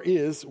that there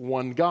is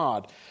one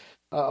God.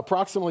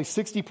 Approximately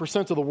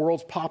 60% of the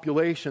world's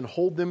population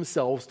hold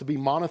themselves to be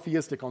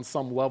monotheistic on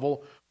some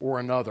level or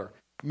another.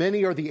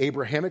 Many are the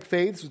Abrahamic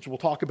faiths, which we'll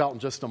talk about in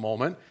just a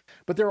moment.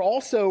 But there are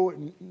also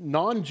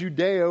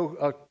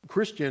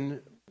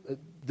non-Judeo-Christian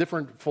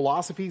different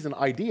philosophies and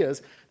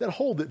ideas that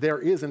hold that there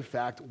is, in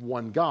fact,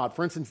 one God.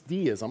 For instance,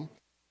 deism.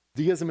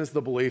 Deism is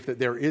the belief that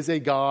there is a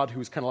God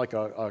who's kind of like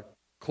a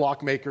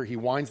clockmaker. He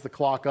winds the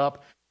clock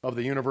up of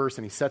the universe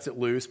and he sets it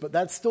loose. But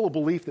that's still a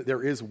belief that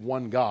there is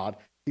one God.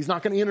 He's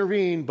not going to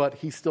intervene, but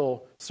he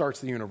still starts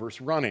the universe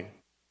running.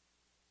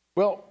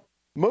 Well,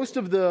 most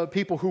of the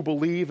people who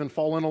believe and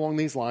fall in along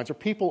these lines are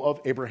people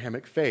of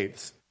Abrahamic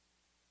faiths.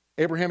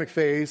 Abrahamic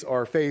faiths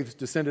are faiths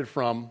descended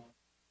from,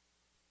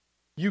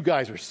 you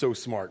guys are so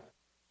smart.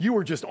 You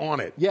were just on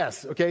it.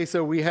 Yes, okay,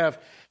 so we have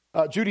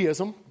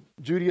Judaism,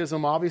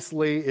 Judaism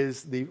obviously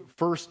is the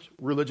first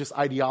religious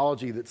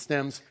ideology that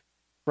stems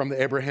from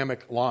the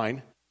Abrahamic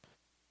line.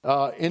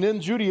 And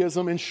in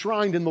Judaism,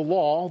 enshrined in the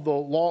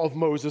law of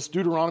Moses,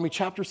 Deuteronomy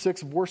chapter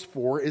 6, verse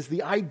 4, is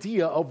the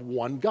idea of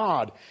one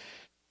God.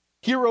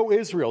 Hear, O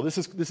Israel. This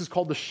is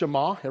called the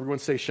Shema. Everyone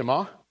say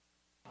Shema.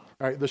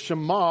 All right, the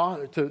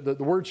Shema, the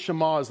word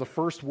Shema is the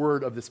first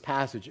word of this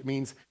passage. It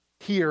means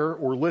hear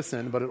or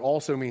listen, but it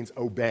also means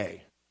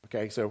obey.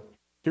 Okay, so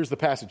here's the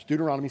passage,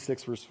 Deuteronomy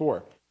 6, verse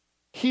 4.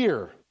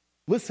 Hear,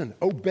 listen,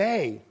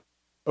 obey,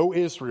 O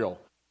Israel.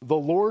 The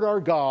Lord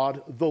our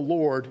God, the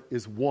Lord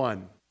is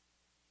one.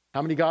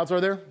 How many gods are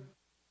there?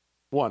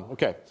 One,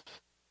 okay.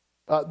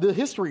 The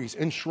histories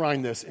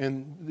enshrine this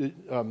in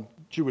the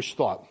Jewish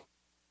thought.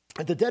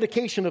 At the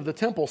dedication of the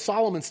temple,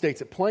 Solomon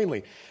states it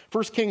plainly.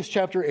 1 Kings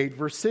chapter 8,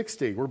 verse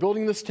 60. We're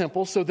building this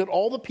temple so that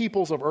all the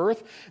peoples of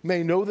earth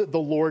may know that the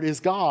Lord is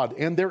God,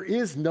 and there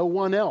is no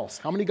one else.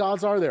 How many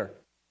gods are there?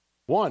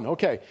 One,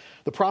 okay.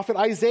 The prophet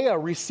Isaiah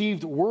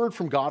received word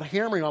from God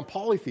hammering on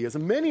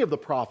polytheism. Many of the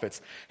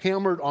prophets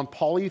hammered on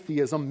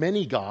polytheism,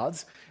 many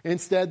gods.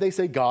 Instead, they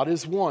say God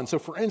is one. So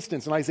for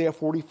instance, in Isaiah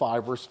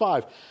 45, verse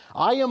 5,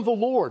 I am the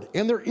Lord,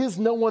 and there is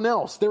no one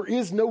else. There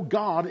is no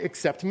God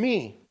except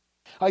me.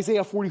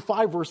 Isaiah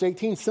 45, verse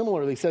 18,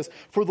 similarly says,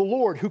 for the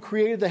Lord who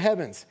created the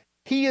heavens,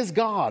 he is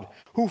God,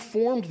 who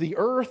formed the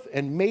earth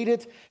and made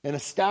it and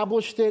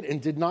established it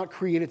and did not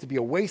create it to be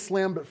a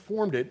wasteland, but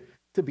formed it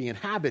to be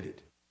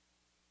inhabited.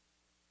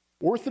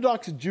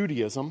 Orthodox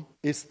Judaism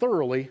is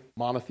thoroughly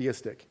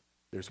monotheistic.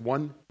 There's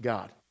one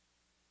God.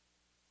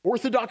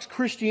 Orthodox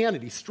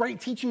Christianity,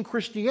 straight teaching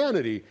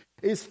Christianity,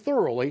 is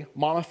thoroughly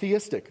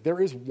monotheistic. There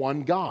is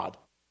one God.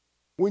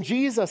 When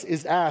Jesus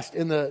is asked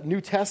in the New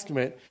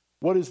Testament,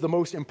 what is the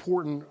most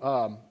important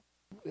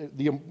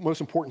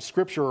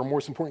scripture or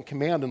most important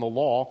command in the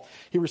law,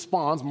 he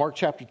responds, Mark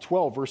chapter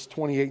 12, verse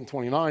 28 and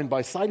 29,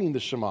 by citing the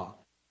Shema.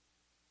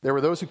 There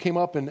were those who came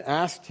up and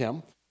asked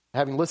him,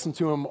 having listened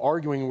to him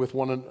arguing with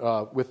one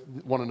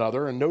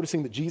another, and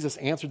noticing that Jesus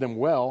answered them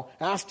well,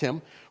 asked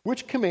him,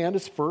 which command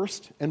is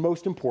first and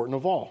most important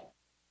of all?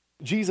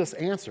 Jesus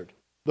answered,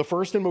 the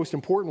first and most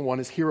important one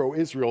is, Hear, O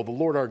Israel, the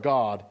Lord our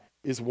God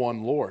is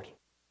one Lord.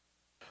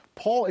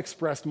 Paul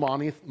expressed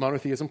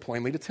monotheism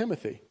plainly to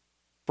Timothy.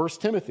 1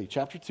 Timothy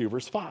chapter 2,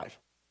 verse 5.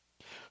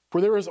 For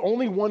there is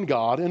only one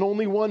God and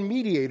only one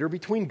mediator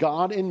between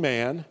God and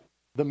man,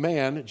 the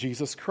man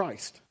Jesus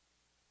Christ.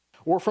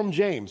 Or from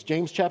James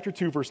chapter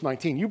 2, verse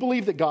 19. You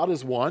believe that God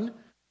is one?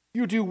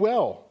 You do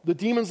well. The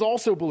demons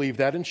also believe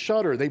that and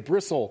shudder. They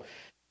bristle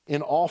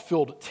in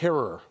awe-filled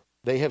terror.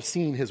 They have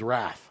seen his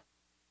wrath.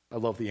 I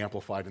love the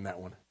Amplified in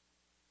that one.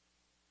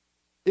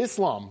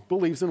 Islam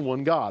believes in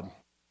one God.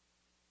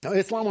 Now,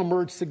 Islam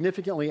emerged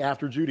significantly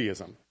after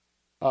Judaism.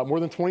 More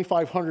than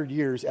 2,500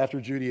 years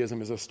after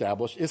Judaism is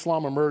established.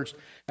 Islam emerged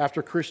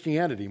after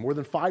Christianity, more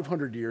than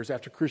 500 years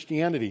after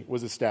Christianity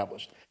was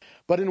established.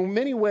 But in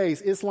many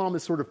ways, Islam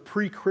is sort of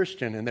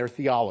pre-Christian in their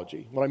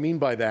theology. What I mean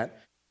by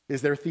that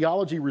is their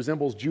theology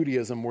resembles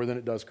Judaism more than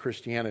it does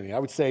Christianity. I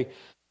would say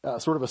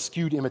sort of a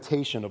skewed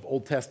imitation of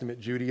Old Testament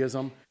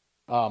Judaism.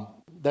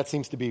 That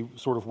seems to be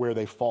sort of where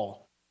they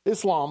fall.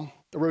 Islam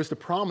arose to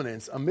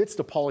prominence amidst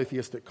a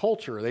polytheistic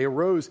culture. They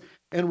arose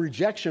in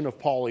rejection of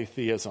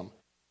polytheism.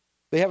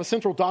 They have a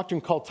central doctrine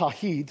called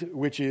Tawhid,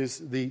 which is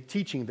the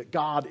teaching that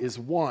God is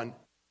one.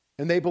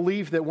 And they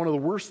believe that one of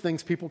the worst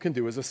things people can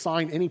do is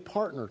assign any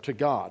partner to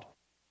God.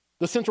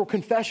 The central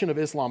confession of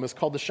Islam is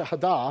called the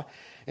Shahada,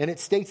 and it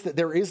states that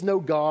there is no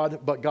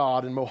God but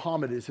God, and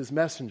Muhammad is his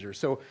messenger.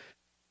 So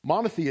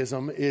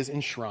monotheism is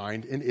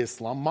enshrined in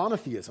Islam.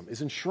 Monotheism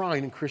is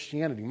enshrined in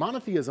Christianity.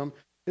 Monotheism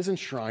is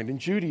enshrined in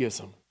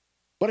Judaism.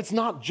 But it's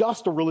not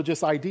just a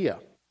religious idea.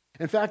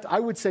 In fact, I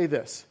would say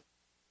this.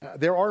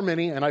 There are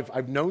many, and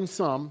I've known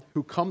some,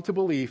 who come to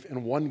belief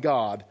in one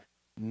God,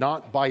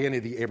 not by any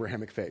of the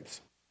Abrahamic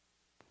faiths.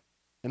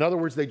 In other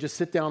words, they just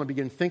sit down and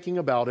begin thinking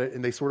about it,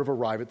 and they sort of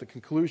arrive at the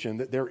conclusion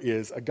that there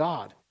is a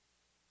God.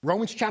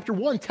 Romans chapter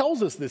 1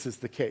 tells us this is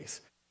the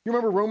case. You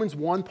remember Romans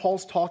 1,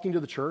 Paul's talking to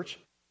the church?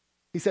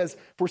 He says,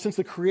 for since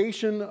the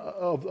creation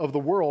of the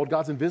world,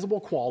 God's invisible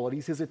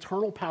qualities, his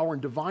eternal power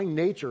and divine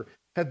nature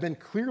have been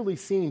clearly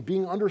seen,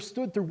 being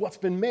understood through what's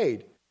been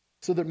made,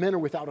 so that men are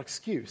without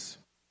excuse.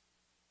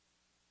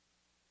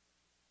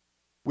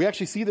 We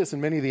actually see this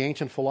in many of the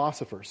ancient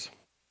philosophers.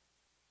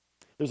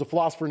 There's a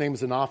philosopher named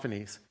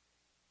Xenophanes.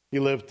 He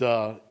lived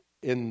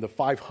in the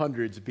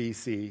 500s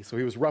BC, so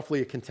he was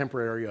roughly a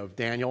contemporary of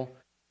Daniel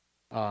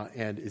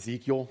and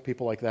Ezekiel,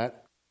 people like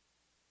that.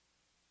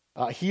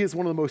 He is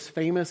one of the most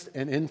famous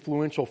and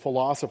influential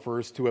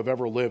philosophers to have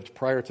ever lived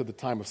prior to the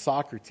time of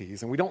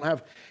Socrates. And we don't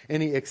have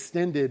any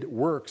extended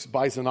works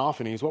by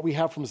Xenophanes. What we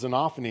have from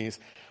Xenophanes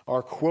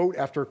are quote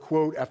after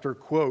quote after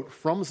quote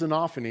from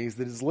Xenophanes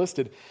that is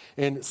listed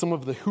in some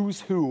of the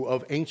who's who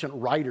of ancient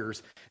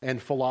writers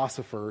and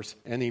philosophers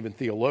and even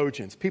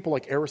theologians. People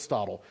like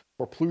Aristotle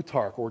or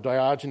Plutarch or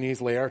Diogenes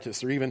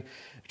Laertius or even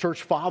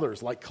church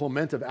fathers like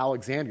Clement of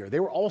Alexandria. They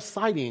were all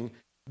citing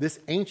this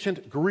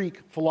ancient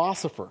Greek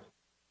philosopher.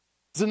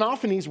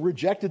 Xenophanes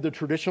rejected the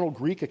traditional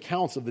Greek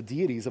accounts of the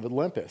deities of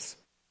Olympus.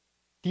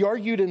 He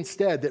argued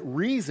instead that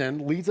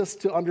reason leads us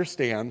to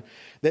understand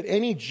that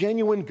any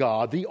genuine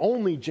God, the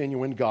only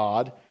genuine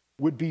God,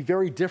 would be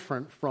very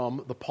different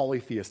from the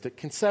polytheistic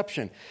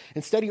conception.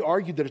 Instead, he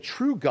argued that a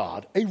true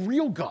God, a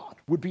real God,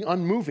 would be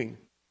unmoving,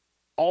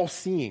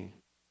 all-seeing,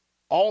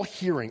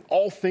 all-hearing,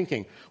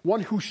 all-thinking,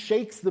 one who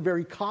shakes the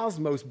very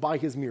cosmos by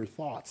his mere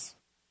thoughts.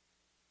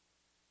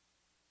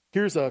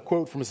 Here's a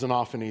quote from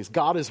Xenophanes: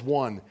 "God is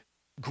one,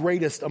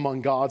 greatest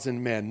among gods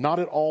and men, not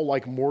at all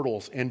like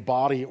mortals in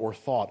body or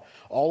thought.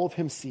 All of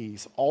him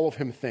sees, all of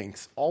him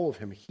thinks, all of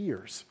him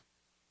hears."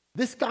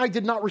 This guy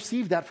did not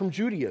receive that from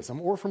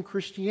Judaism or from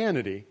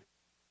Christianity.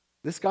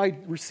 This guy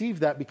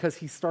received that because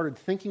he started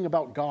thinking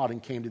about God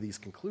and came to these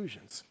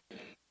conclusions.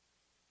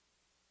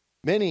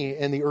 Many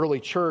in the early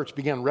church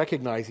began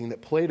recognizing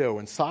that Plato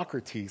and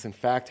Socrates, in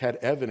fact, had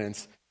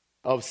evidence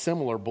of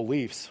similar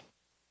beliefs.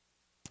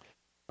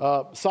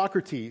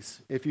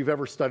 Socrates, if you've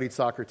ever studied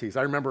Socrates,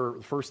 I remember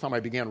the first time I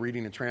began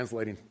reading and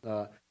translating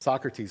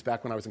Socrates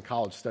back when I was in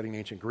college studying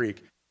ancient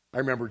Greek. I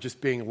remember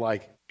just being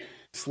like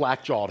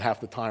slack-jawed half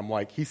the time,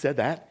 like, he said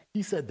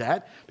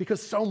that,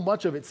 because so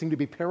much of it seemed to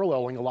be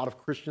paralleling a lot of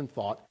Christian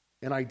thought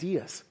and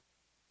ideas.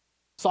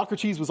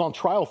 Socrates was on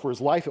trial for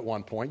his life at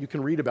one point. You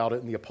can read about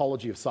it in the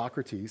Apology of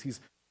Socrates. He's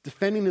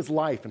defending his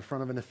life in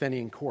front of an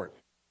Athenian court.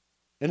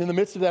 And in the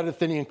midst of that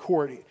Athenian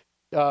court,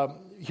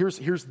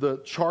 here's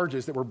the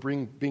charges that were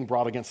being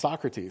brought against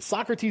Socrates.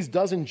 Socrates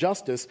does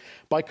injustice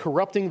by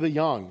corrupting the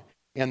young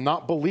and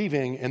not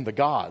believing in the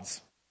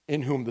gods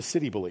in whom the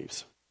city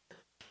believes,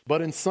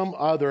 but in some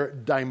other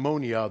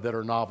daimonia that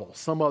are novel,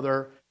 some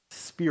other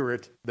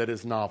spirit that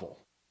is novel.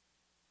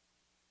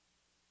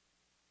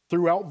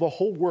 Throughout the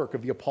whole work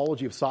of the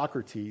Apology of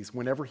Socrates,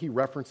 whenever he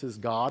references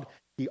God,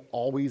 he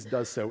always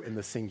does so in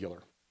the singular.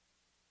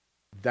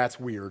 That's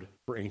weird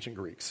for ancient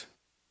Greeks.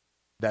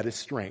 That is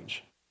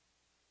strange.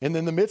 And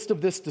in the midst of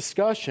this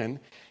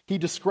discussion, he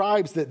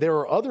describes that there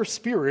are other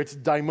spirits,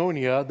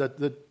 daimonia.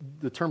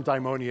 The term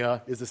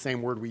daimonia is the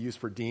same word we use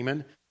for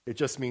demon. It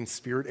just means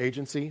spirit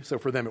agency. So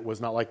for them, it was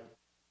not like,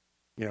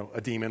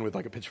 a demon with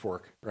like a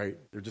pitchfork, right?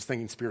 They're just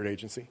thinking spirit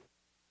agency.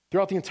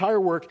 Throughout the entire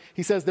work,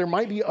 he says there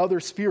might be other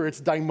spirits,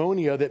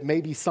 daimonia, that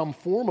may be some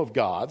form of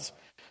gods,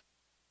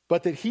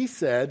 but that he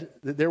said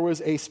that there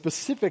was a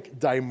specific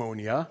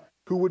daimonia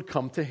who would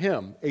come to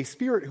him, a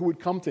spirit who would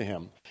come to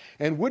him,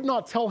 and would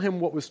not tell him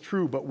what was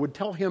true, but would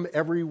tell him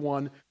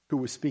everyone who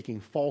was speaking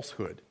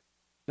falsehood.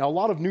 Now, a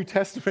lot of New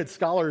Testament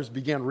scholars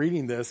began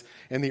reading this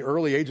in the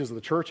early ages of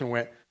the church and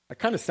went, it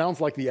kind of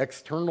sounds like the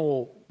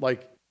external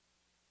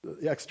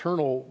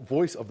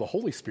voice of the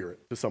Holy Spirit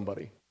to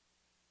somebody.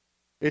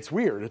 It's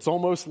weird. It's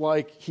almost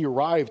like he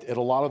arrived at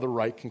a lot of the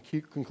right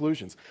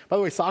conclusions. By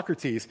the way,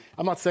 Socrates,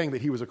 I'm not saying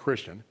that he was a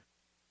Christian.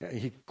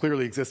 He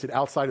clearly existed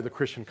outside of the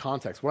Christian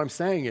context. What I'm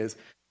saying is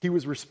he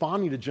was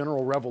responding to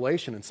general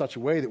revelation in such a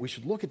way that we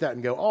should look at that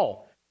and go,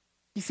 oh,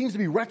 he seems to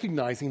be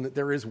recognizing that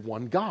there is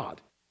one God.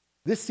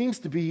 This seems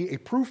to be a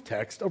proof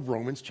text of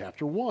Romans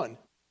chapter 1.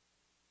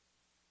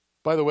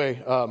 By the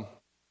way, do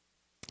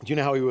you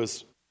know how he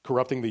was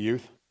corrupting the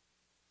youth?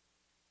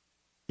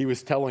 He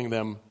was telling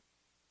them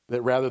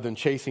that rather than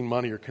chasing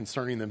money or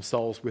concerning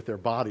themselves with their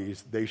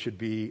bodies, they should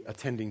be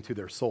attending to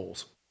their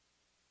souls.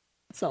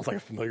 That sounds like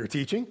a familiar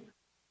teaching.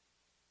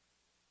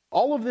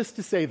 All of this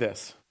to say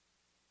this.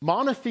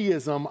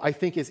 Monotheism, I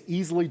think, is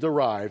easily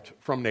derived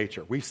from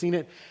nature. We've seen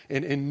it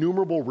in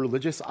innumerable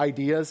religious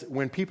ideas.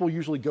 When people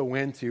usually go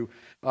into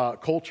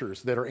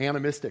cultures that are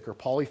animistic or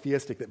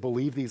polytheistic that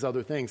believe these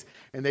other things,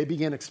 and they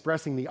begin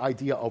expressing the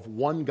idea of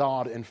one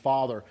God and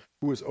Father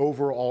who is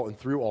over all and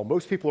through all,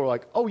 most people are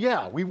like, oh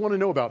yeah, we want to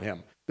know about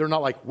him. They're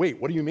not like,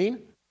 wait, what do you mean?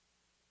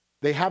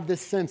 They have this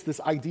sense, this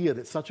idea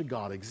that such a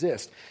God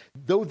exists.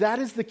 Though that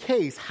is the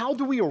case, how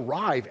do we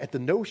arrive at the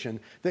notion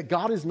that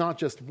God is not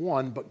just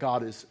one, but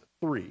God is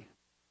three?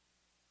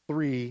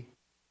 Three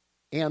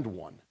and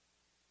one.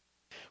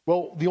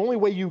 Well, the only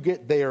way you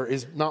get there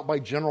is not by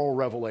general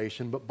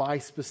revelation, but by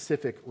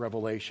specific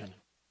revelation.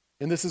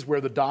 And this is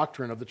where the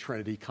doctrine of the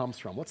Trinity comes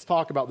from. Let's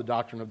talk about the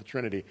doctrine of the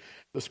Trinity,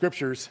 the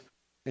scriptures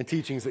and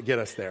teachings that get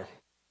us there.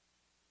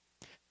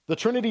 The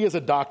Trinity is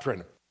a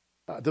doctrine.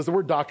 Does the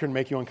word doctrine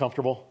make you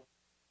uncomfortable?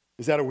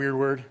 Is that a weird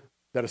word? Is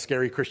that a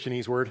scary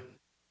Christianese word?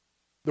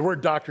 The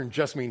word doctrine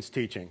just means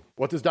teaching.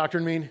 What does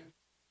doctrine mean?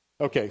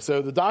 Okay,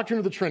 so the doctrine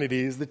of the Trinity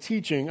is the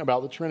teaching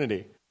about the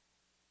Trinity.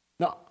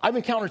 Now, I've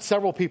encountered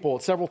several people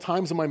at several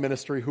times in my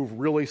ministry who've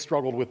really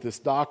struggled with this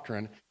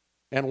doctrine.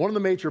 And one of the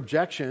major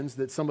objections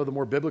that some of the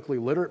more biblically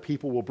literate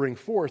people will bring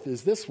forth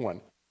is this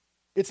one.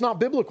 It's not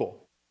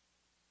biblical.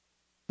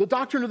 The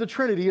doctrine of the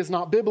Trinity is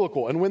not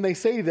biblical. And when they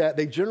say that,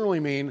 they generally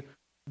mean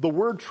the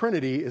word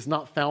Trinity is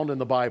not found in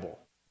the Bible.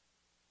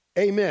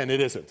 Amen, it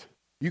isn't.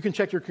 You can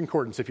check your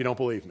concordance if you don't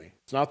believe me.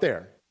 It's not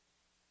there.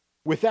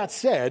 With that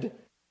said,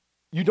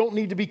 you don't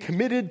need to be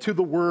committed to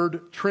the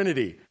word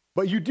Trinity,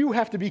 but you do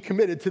have to be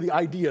committed to the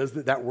ideas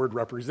that that word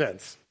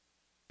represents.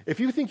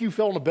 If you think you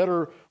found a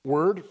better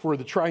word for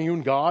the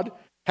triune God,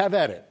 have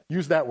at it.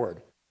 Use that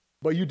word.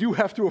 but you do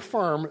have to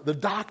affirm the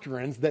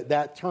doctrines that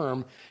that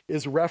term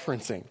is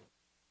referencing.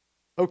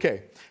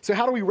 Okay, so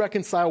how do we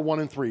reconcile 1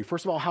 and 3?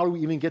 First of all, how do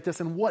we even get this,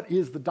 and what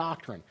is the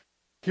doctrine?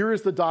 Here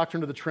is the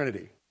doctrine of the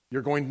Trinity.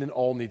 You're going to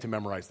all need to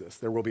memorize this.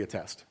 There will be a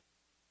test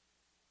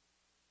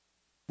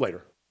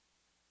later.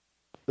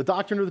 The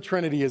doctrine of the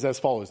Trinity is as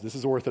follows. This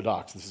is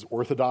Orthodox. This is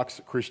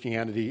Orthodox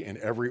Christianity in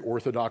every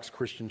Orthodox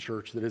Christian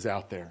church that is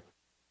out there.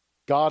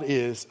 God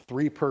is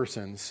 3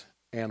 persons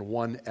and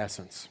 1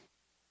 essence.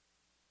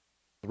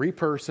 3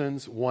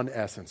 persons, 1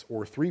 essence,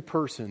 or 3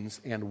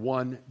 persons and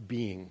 1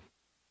 being.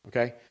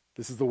 Okay?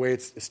 This is the way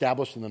it's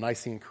established in the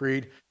Nicene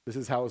Creed. This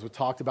is how it was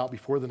talked about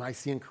before the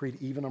Nicene Creed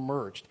even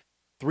emerged.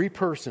 3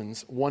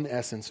 persons, 1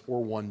 essence,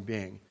 or 1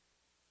 being.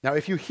 Now,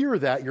 if you hear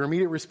that, your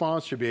immediate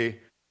response should be,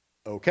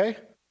 okay,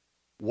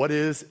 what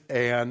is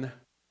an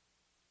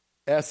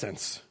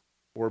essence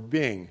or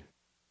being?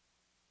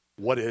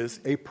 What is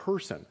a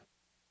person?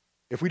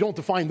 If we don't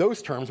define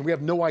those terms, we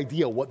have no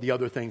idea what the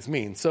other things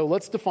mean. So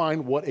let's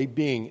define what a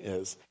being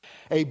is.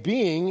 A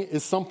being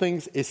is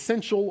something's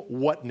essential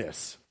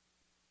whatness.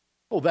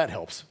 Oh, that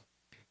helps.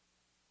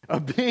 A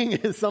being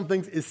is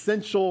something's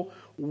essential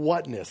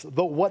whatness,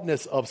 the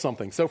whatness of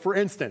something. So for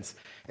instance,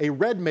 a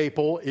red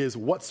maple is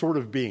what sort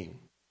of being?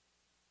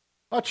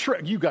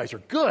 You guys are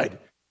good.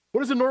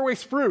 What is a Norway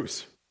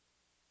spruce?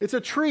 It's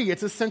a tree.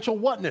 It's essential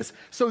whatness.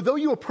 So though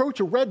you approach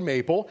a red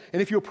maple,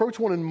 and if you approach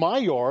one in my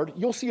yard,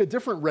 you'll see a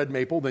different red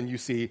maple than you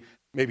see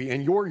maybe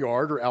in your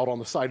yard or out on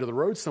the side of the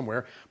road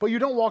somewhere. But you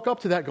don't walk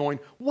up to that going,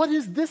 what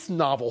is this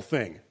novel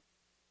thing?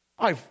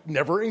 I've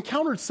never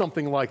encountered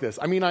something like this.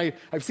 I mean,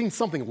 I've seen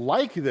something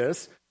like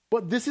this,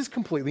 but this is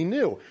completely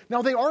new.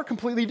 Now, they are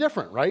completely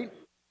different, right?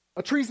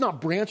 A tree's not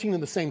branching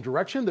in the same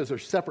direction. Those are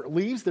separate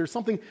leaves. There's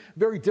something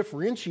very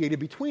differentiated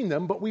between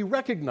them, but we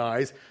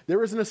recognize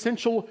there is an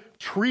essential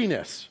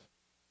treeness.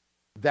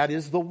 That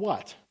is the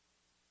what.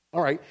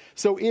 All right,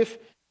 so if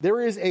there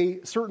is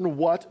a certain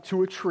what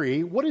to a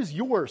tree, what is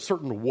your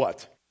certain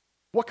what?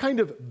 What kind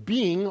of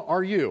being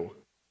are you?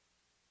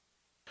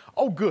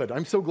 Oh, good.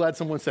 I'm so glad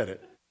someone said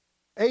it.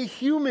 A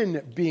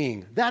human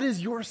being. That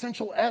is your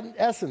essential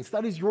essence.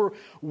 That is your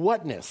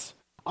whatness.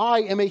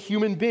 I am a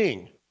human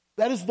being.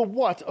 That is the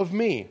what of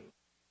me.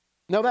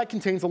 Now that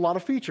contains a lot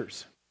of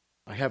features.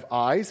 I have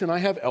eyes and I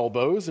have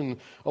elbows and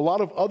a lot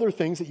of other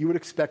things that you would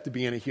expect to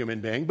be in a human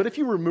being. But if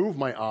you remove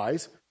my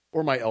eyes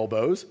or my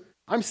elbows,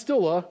 I'm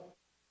still a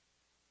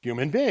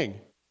human being.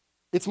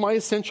 It's my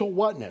essential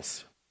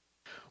whatness.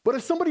 But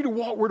if somebody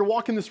were to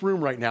walk in this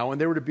room right now and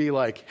they were to be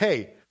like,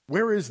 hey,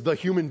 where is the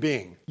human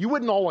being? You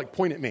wouldn't all like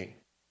point at me,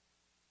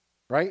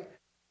 right?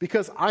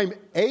 Because I'm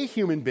a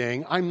human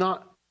being. I'm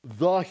not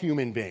the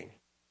human being.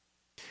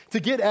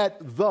 To get at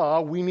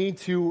the, we need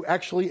to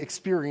actually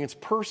experience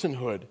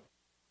personhood.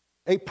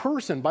 A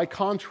person, by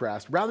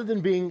contrast, rather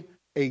than being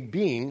a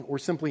being or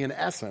simply an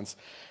essence,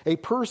 a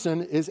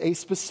person is a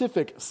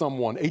specific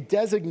someone, a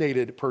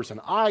designated person.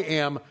 I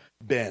am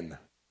Ben.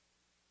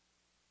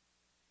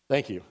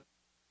 Thank you.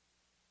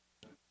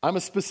 I'm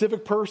a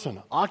specific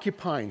person,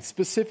 occupying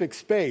specific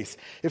space.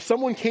 If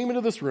someone came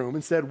into this room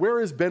and said, where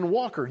is Ben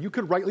Walker? You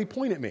could rightly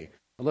point at me,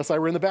 unless I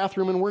were in the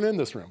bathroom and weren't in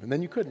this room, and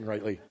then you couldn't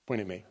rightly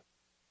point at me.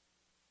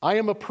 I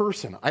am a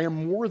person. I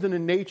am more than a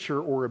nature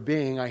or a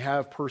being. I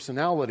have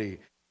personality.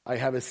 I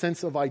have a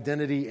sense of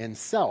identity and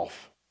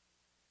self.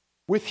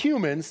 With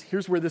humans,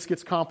 here's where this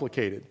gets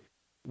complicated.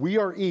 We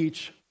are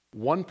each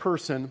one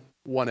person,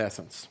 one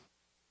essence.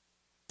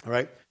 All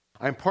right?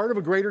 I'm part of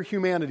a greater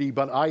humanity,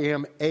 but I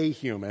am a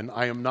human.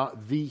 I am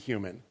not the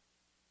human.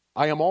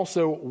 I am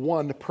also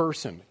one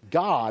person.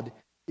 God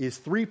is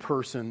 3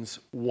 persons,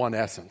 1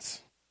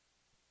 essence.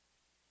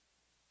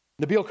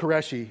 Nabil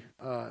Qureshi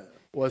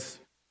was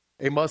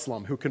a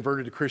Muslim who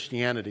converted to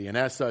Christianity, and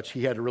as such,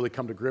 he had to really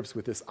come to grips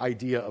with this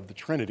idea of the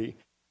Trinity.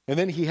 And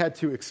then he had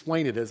to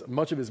explain it, as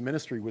much of his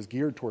ministry was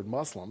geared toward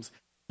Muslims.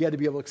 He had to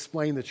be able to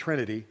explain the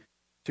Trinity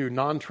to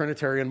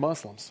non-Trinitarian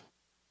Muslims.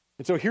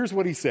 And so here's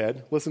what he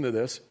said. Listen to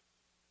this.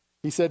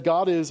 He said,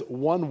 God is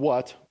one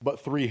what, but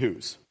 3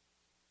 whos.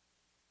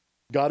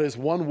 God is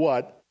one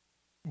what,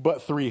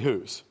 but 3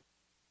 whos.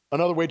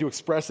 Another way to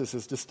express this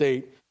is to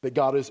state that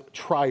God is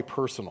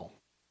tri-personal.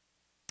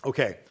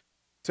 Okay,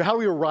 so how do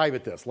we arrive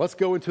at this? Let's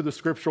go into the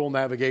scriptural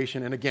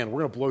navigation. And again,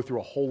 we're going to blow through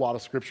a whole lot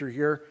of scripture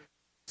here.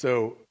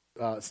 So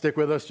stick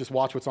with us. Just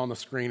watch what's on the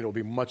screen. It'll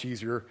be much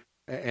easier.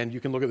 And you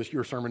can look at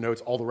your sermon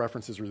notes. All the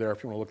references are there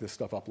if you want to look this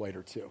stuff up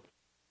later too.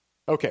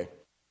 Okay,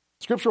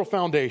 scriptural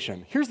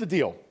foundation. Here's the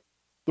deal.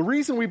 The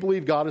reason we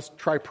believe God is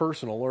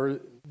tri-personal,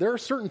 or there are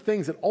certain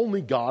things that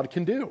only God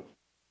can do.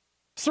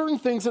 Certain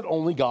things that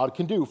only God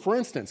can do. For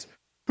instance,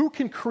 who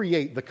can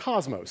create the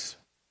cosmos?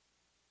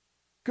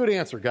 Good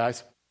answer,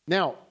 guys.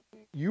 Now,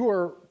 you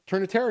are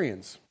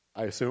Trinitarians,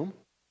 I assume.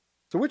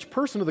 So which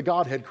person of the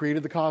Godhead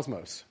created the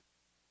cosmos?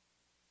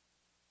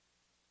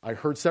 I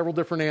heard several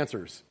different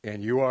answers,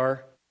 and you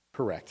are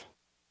correct.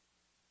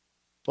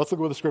 Let's look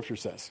at what the scripture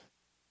says.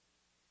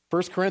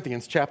 1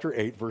 Corinthians chapter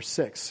 8, verse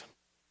 6.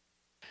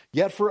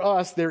 Yet for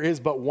us there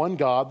is but one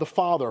God, the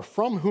Father,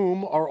 from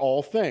whom are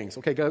all things.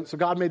 Okay, so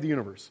God made the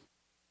universe.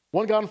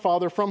 One God and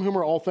Father, from whom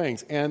are all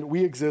things, and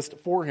we exist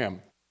for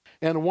him.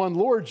 And one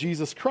Lord,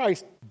 Jesus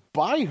Christ,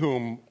 by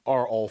whom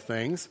are all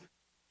things,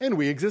 and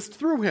we exist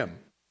through him.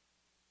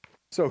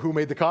 So who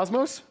made the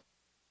cosmos?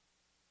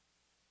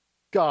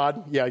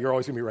 God. Yeah, you're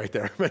always going to be right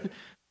there. But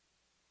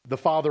the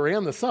Father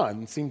and the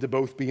Son seem to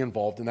both be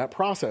involved in that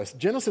process.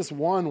 Genesis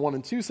 1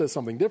 and 2 says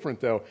something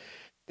different, though.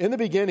 In the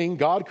beginning,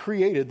 God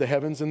created the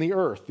heavens and the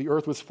earth. The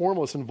earth was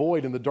formless and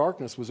void, and the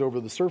darkness was over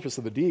the surface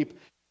of the deep.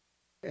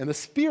 And the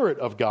Spirit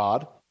of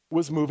God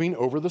was moving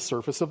over the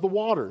surface of the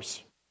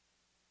waters.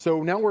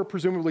 So now we're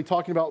presumably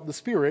talking about the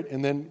Spirit,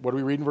 and then what do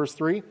we read in verse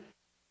 3?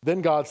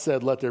 Then God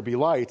said, let there be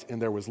light,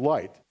 and there was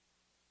light.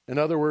 In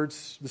other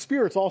words, the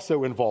Spirit's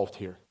also involved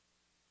here.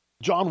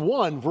 John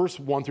 1, verse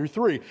 1 through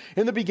 3.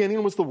 In the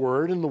beginning was the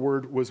Word, and the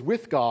Word was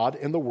with God,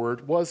 and the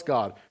Word was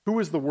God. Who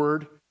is the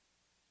Word?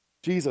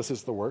 Jesus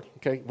is the Word.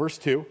 Okay, verse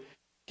 2.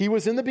 He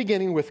was in the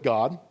beginning with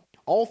God.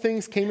 All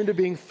things came into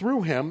being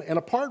through him, and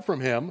apart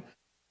from him,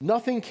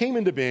 nothing came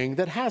into being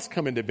that has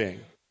come into being.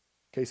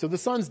 Okay, so the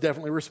Son's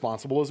definitely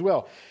responsible as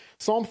well.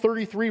 Psalm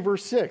 33,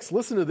 verse 6.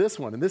 Listen to this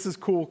one, and this is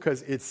cool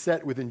because it's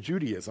set within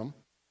Judaism.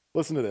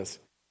 Listen to this.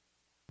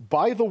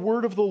 By the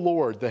word of the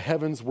Lord, the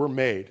heavens were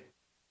made.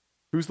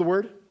 Who's the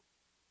word?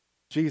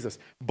 Jesus.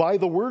 By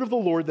the word of the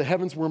Lord, the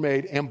heavens were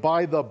made, and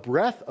by the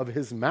breath of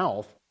his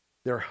mouth,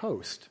 their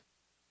host.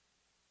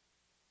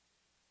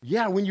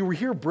 Yeah, when you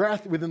hear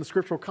breath within the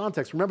scriptural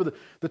context, remember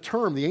the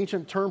term, the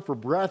ancient term for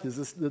breath, is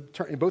this, the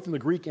term, both in the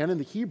Greek and in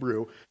the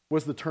Hebrew,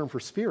 was the term for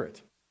spirit.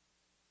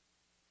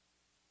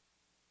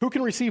 Who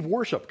can receive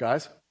worship,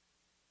 guys?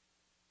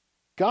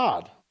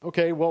 God.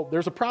 Okay, well,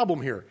 there's a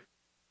problem here.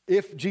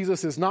 If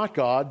Jesus is not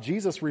God,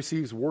 Jesus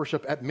receives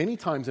worship at many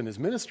times in his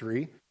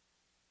ministry.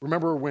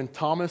 Remember when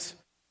Thomas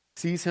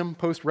sees him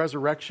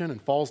post-resurrection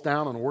and falls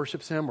down and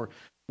worships him, or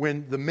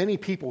when the many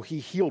people he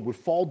healed would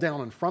fall down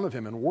in front of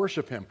him and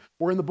worship him,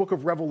 or in the book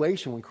of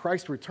Revelation when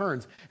Christ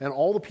returns and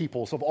all the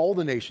peoples of all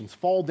the nations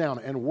fall down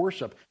and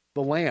worship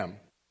the Lamb.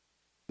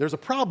 There's a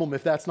problem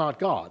if that's not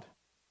God.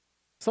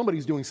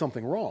 Somebody's doing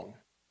something wrong.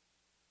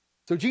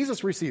 So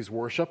Jesus receives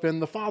worship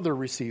and the Father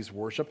receives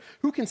worship.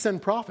 Who can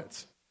send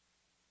prophets?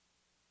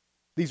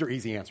 These are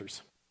easy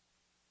answers.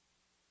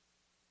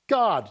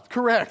 God,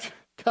 correct,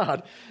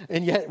 God.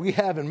 And yet we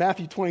have in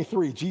Matthew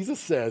 23, Jesus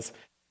says,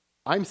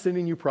 I'm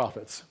sending you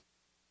prophets.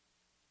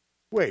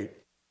 Wait,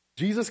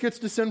 Jesus gets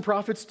to send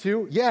prophets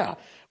too? Yeah,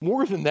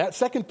 more than that.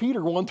 2 Peter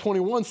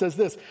 1:21 says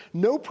this,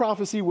 no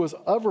prophecy was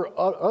ever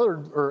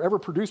uttered or ever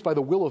produced by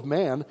the will of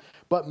man,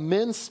 but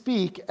men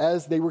speak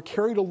as they were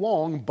carried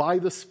along by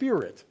the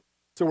Spirit.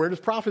 So where does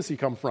prophecy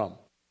come from?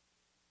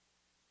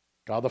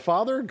 God the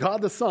Father,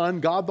 God the Son,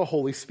 God the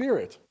Holy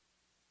Spirit.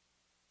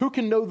 Who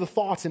can know the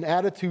thoughts and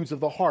attitudes of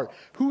the heart?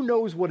 Who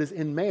knows what is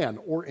in man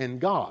or in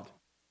God?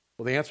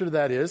 Well, the answer to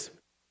that is,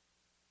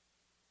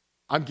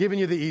 I'm giving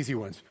you the easy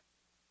ones.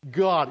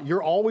 God,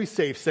 you're always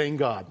safe saying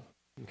God.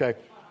 Okay?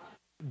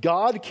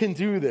 God can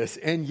do this.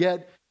 And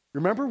yet,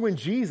 remember when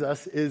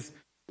Jesus is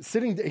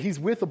sitting, he's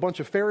with a bunch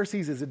of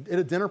Pharisees at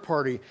a dinner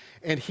party,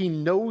 and he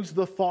knows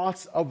the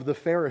thoughts of the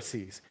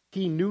Pharisees.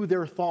 He knew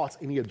their thoughts,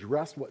 and he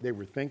addressed what they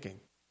were thinking.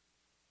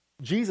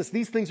 Jesus,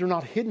 these things are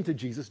not hidden to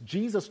Jesus.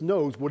 Jesus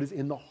knows what is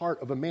in the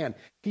heart of a man.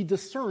 He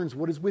discerns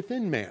what is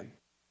within man.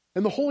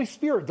 And the Holy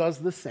Spirit does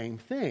the same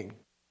thing.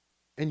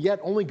 And yet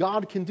only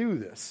God can do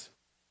this.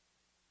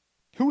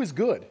 Who is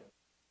good?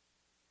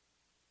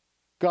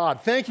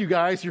 God. Thank you,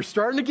 guys. You're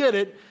starting to get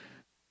it.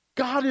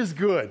 God is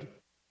good.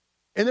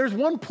 And there's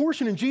one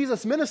portion in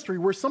Jesus' ministry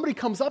where somebody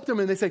comes up to him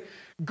and they say,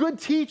 good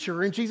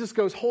teacher. And Jesus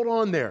goes, hold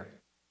on there.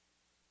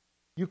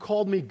 You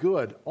called me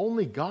good.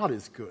 Only God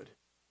is good.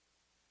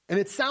 And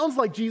it sounds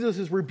like Jesus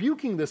is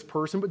rebuking this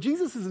person, but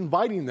Jesus is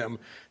inviting them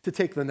to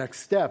take the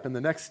next step. And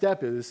the next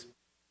step is,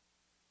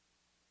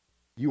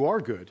 you are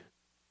good.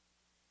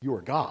 You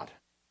are God.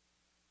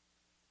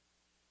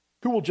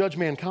 Who will judge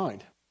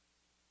mankind?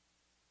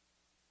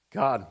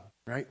 God,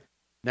 right?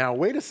 Now,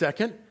 wait a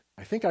second.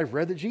 I think I've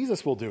read that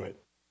Jesus will do it.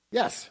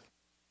 Yes.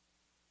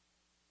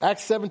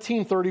 Acts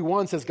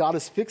 17:31 says, God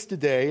has fixed a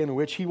day in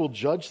which he will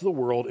judge the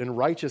world in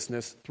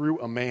righteousness through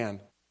a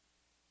man.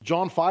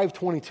 John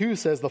 5:22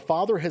 says, the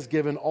Father has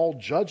given all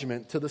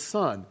judgment to the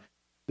Son.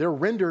 They're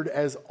rendered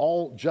as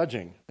all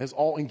judging, as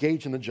all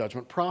engaged in the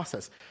judgment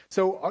process.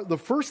 So the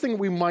first thing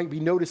we might be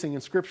noticing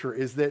in Scripture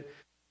is that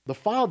the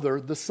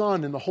Father, the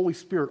Son, and the Holy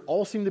Spirit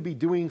all seem to be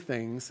doing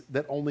things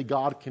that only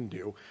God can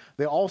do.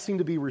 They all seem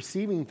to be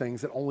receiving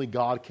things that only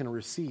God can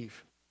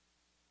receive.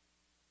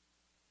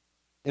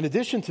 In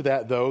addition to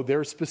that, though,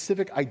 there's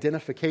specific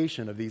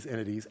identification of these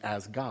entities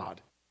as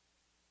God.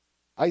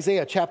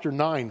 Isaiah chapter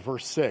 9,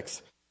 verse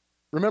 6.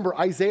 Remember,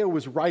 Isaiah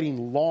was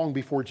writing long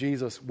before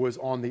Jesus was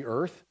on the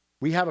earth.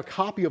 We have a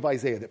copy of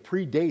Isaiah that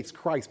predates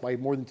Christ by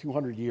more than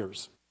 200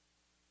 years.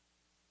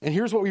 And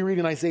here's what we read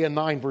in Isaiah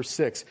 9, verse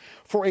 6.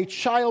 For a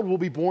child will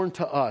be born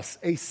to us,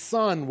 a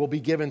son will be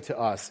given to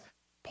us.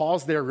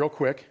 Pause there real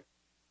quick.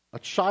 A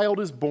child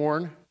is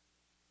born.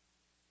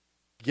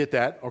 Get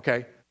that?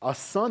 Okay. A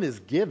son is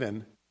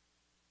given.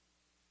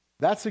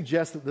 that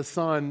suggests that the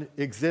Son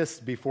exists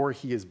before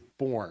he is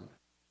born.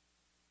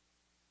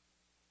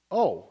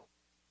 Oh,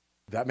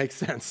 that makes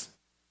sense.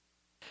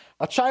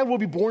 A child will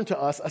be born to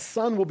us, a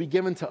son will be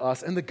given to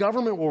us, and the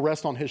government will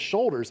rest on his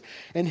shoulders,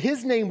 and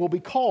his name will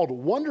be called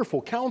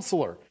Wonderful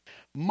Counselor,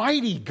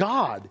 Mighty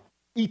God,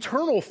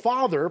 Eternal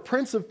Father,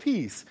 Prince of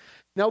Peace.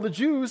 Now, the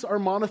Jews are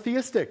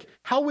monotheistic.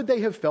 How would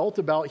they have felt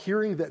about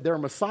hearing that their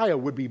Messiah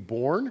would be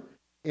born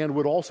and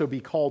would also be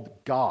called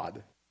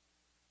God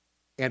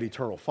and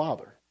Eternal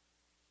Father?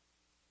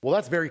 Well,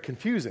 that's very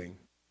confusing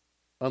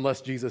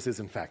unless Jesus is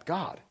in fact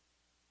God.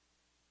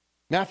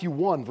 Matthew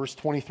 1, verse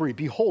 23,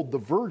 behold, the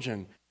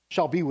virgin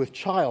shall be with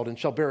child and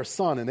shall bear a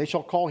son, and they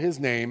shall call his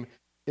name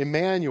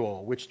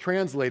Emmanuel, which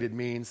translated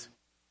means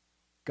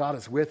God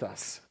is with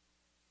us.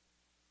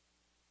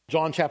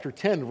 John chapter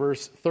 10,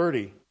 verse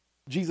 30,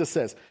 Jesus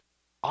says,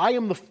 I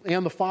am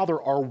and the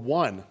Father are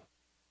one.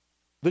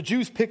 The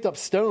Jews picked up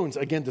stones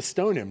again to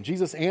stone him.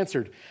 Jesus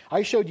answered,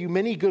 I showed you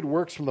many good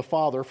works from the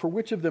Father. For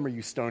which of them are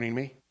you stoning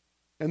me?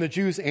 And the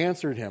Jews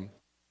answered him,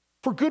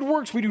 for good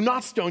works we do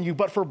not stone you,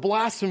 but for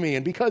blasphemy,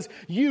 and because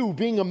you,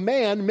 being a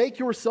man, make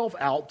yourself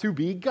out to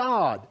be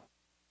God.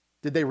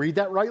 Did they read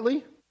that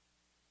rightly?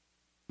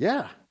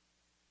 Yeah.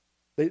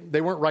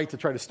 They weren't right to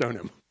try to stone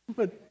him,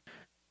 but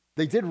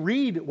they did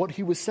read what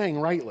he was saying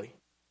rightly.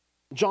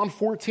 John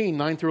 14,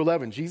 9 through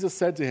 11, Jesus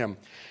said to him,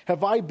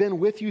 have I been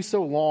with you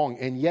so long,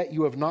 and yet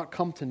you have not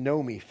come to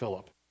know me,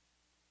 Philip?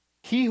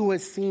 He who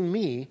has seen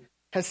me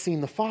has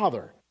seen the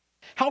Father.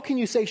 How can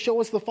you say, show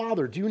us the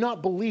Father? Do you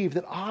not believe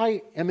that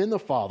I am in the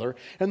Father,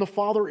 and the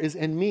Father is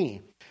in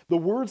me? The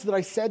words that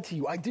I said to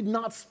you, I did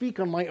not speak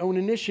on my own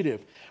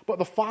initiative, but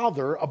the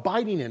Father,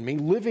 abiding in me,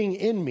 living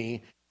in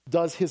me,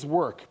 does his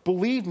work.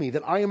 Believe me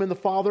that I am in the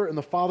Father, and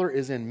the Father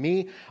is in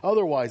me.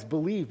 Otherwise,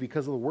 believe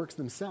because of the works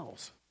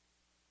themselves.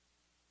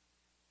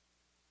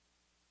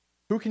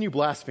 Who can you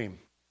blaspheme?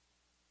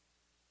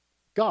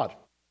 God.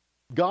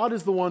 God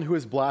is the one who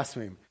is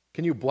blasphemed.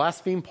 Can you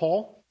blaspheme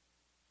Paul?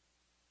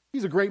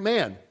 He's a great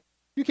man.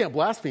 You can't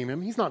blaspheme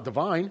him. He's not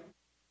divine.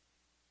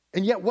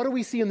 And yet, what do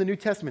we see in the New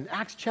Testament?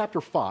 Acts chapter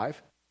 5,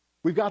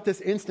 we've got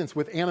this instance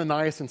with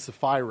Ananias and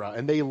Sapphira,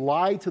 and they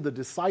lie to the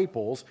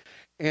disciples,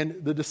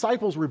 and the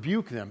disciples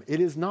rebuke them. It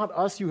is not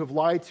us you have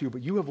lied to,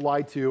 but you have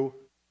lied to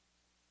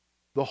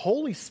the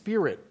Holy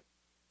Spirit.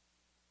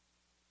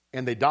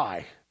 And they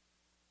die.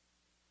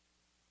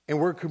 And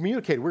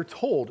we're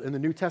told in the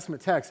New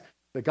Testament text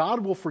that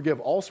God will forgive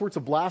all sorts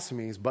of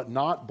blasphemies, but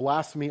not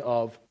blasphemy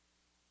of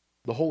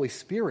the Holy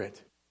Spirit.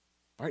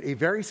 All right, a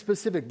very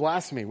specific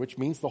blasphemy, which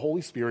means the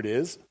Holy Spirit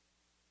is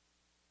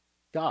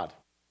God.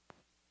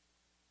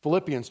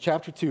 Philippians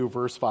chapter 2,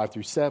 verse 5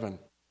 through 7.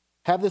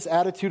 Have this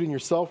attitude in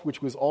yourself,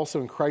 which was also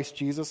in Christ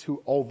Jesus,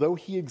 who, although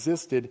he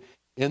existed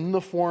in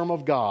the form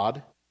of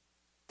God,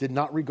 did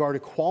not regard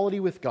equality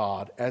with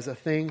God as a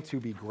thing to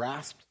be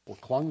grasped or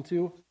clung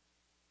to,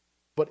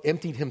 but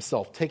emptied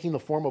himself, taking the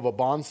form of a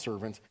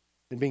bondservant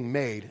and being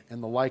made in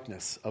the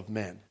likeness of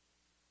men.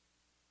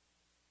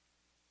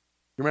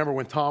 Remember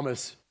when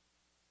Thomas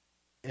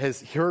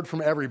has heard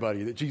from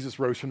everybody that Jesus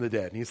rose from the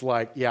dead, and he's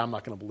like, yeah, I'm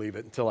not going to believe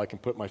it until I can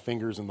put my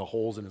fingers in the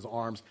holes in his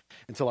arms,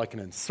 until I can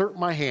insert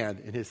my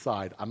hand in his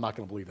side. I'm not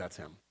going to believe that's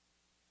him.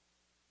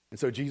 And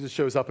so Jesus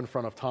shows up in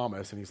front of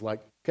Thomas, and he's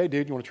like, okay,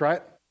 dude, you want to try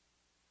it?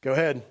 Go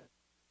ahead.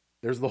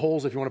 There's the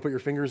holes. If you want to put your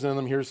fingers in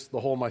them, here's the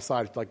hole in my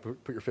side. If you'd like to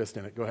put your fist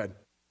in it, go ahead.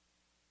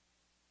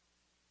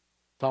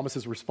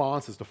 Thomas's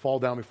response is to fall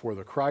down before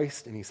the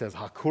Christ, and he says,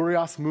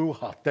 Hakurias mu,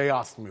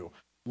 hatheas mu,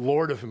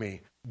 Lord of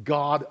me,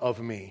 God of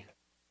me.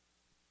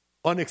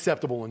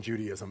 Unacceptable in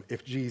Judaism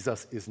if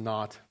Jesus is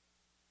not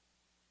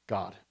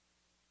God.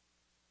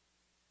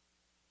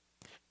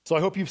 So I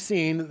hope you've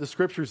seen that the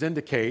scriptures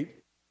indicate,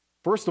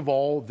 first of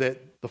all,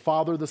 that the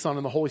Father, the Son,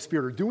 and the Holy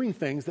Spirit are doing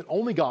things that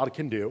only God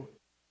can do,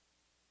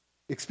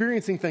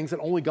 experiencing things that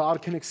only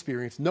God can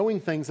experience, knowing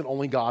things that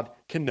only God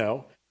can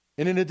know.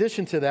 And in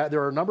addition to that,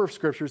 there are a number of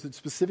scriptures that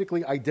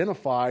specifically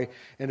identify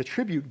and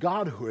attribute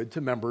godhood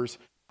to members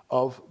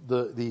of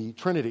the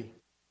Trinity.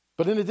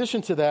 But in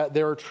addition to that,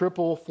 there are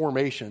triple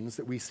formations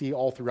that we see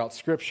all throughout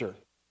Scripture.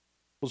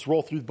 Let's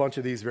roll through a bunch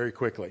of these very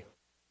quickly.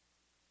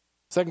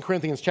 2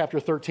 Corinthians chapter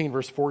 13,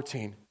 verse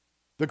 14.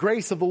 The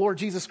grace of the Lord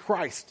Jesus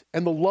Christ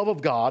and the love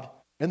of God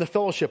and the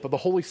fellowship of the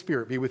Holy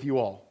Spirit be with you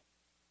all.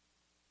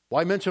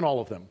 Why mention all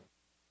of them?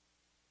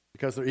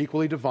 Because they're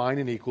equally divine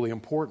and equally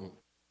important.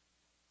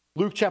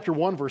 Luke chapter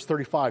 1, verse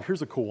 35.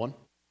 Here's a cool one.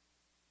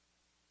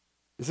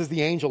 This is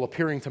the angel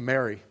appearing to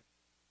Mary.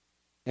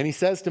 And he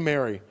says to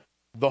Mary,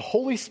 the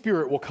Holy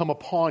Spirit will come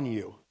upon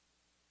you,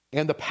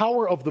 and the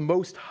power of the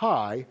Most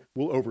High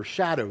will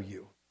overshadow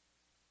you.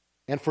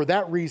 And for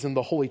that reason,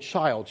 the Holy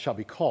Child shall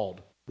be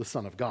called the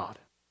Son of God.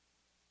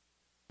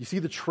 You see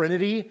the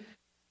Trinity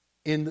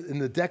in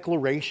the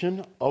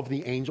declaration of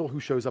the angel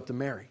who shows up to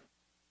Mary.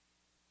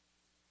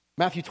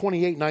 Matthew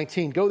 28,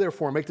 19, go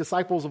therefore, make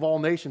disciples of all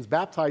nations,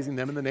 baptizing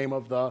them in the name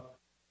of the...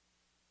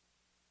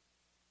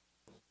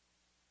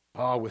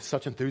 with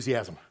such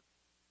enthusiasm.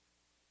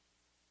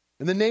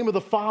 In the name of the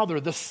Father,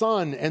 the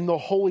Son, and the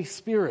Holy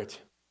Spirit.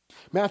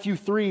 Matthew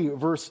 3,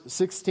 verse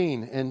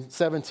 16 and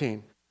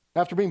 17.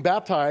 After being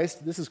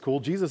baptized, this is cool,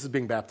 Jesus is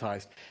being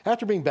baptized.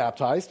 After being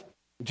baptized,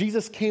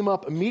 Jesus came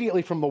up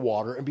immediately from the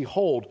water, and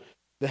behold,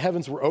 the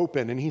heavens were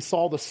open, and he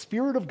saw the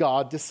Spirit of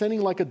God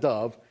descending like a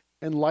dove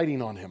and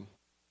lighting on him.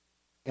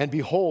 And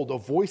behold, a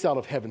voice out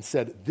of heaven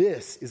said,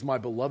 "This is my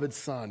beloved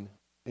Son,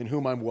 in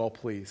whom I'm well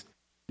pleased."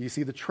 You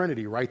see the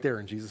Trinity right there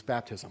in Jesus'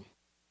 baptism.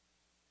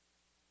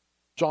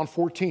 John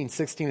 14,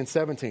 16 and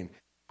 17.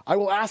 "I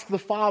will ask the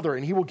Father,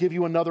 and he will give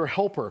you another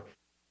helper,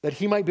 that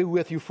he might be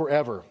with you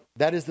forever.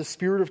 That is the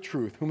Spirit of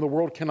truth, whom the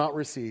world cannot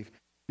receive,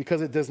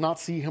 because it does not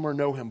see him or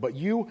know him. But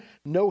you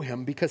know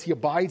him, because he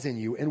abides in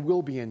you and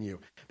will be in you."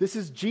 This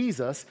is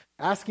Jesus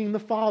asking the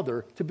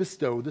Father to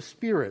bestow the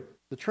Spirit,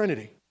 the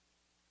Trinity.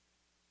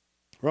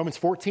 Romans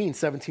 14,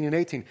 17 and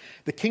 18.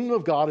 "The kingdom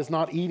of God is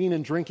not eating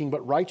and drinking,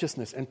 but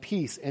righteousness and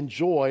peace and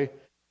joy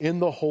in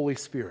the Holy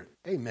Spirit."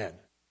 Amen.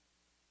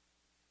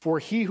 "For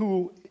he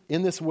who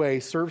in this way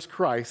serves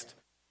Christ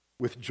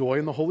with joy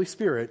in the Holy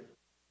Spirit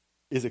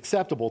is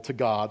acceptable to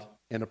God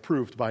and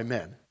approved by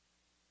men."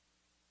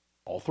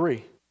 All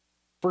three.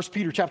 1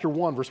 Peter chapter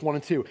 1, verse 1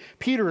 and 2.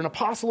 "Peter, an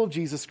apostle of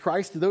Jesus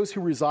Christ, to those who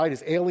reside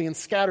as aliens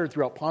scattered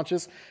throughout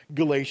Pontus,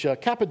 Galatia,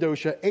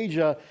 Cappadocia,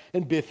 Asia,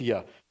 and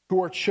Bithynia,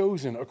 who are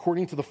chosen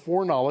according to the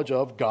foreknowledge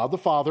of God the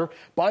Father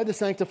by the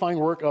sanctifying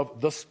work of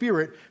the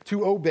Spirit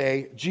to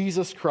obey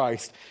Jesus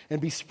Christ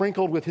and be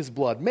sprinkled with his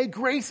blood. May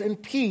grace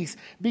and peace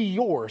be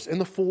yours in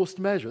the fullest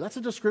measure." That's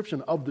a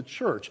description of the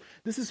church.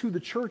 This is who the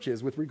church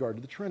is with regard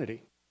to the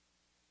Trinity.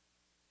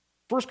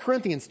 1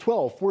 Corinthians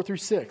 12, 4 through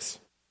 6.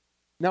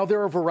 "Now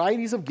there are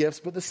varieties of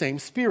gifts, but the same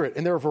Spirit,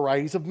 and there are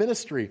varieties of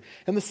ministry,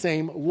 and the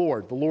same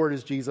Lord." The Lord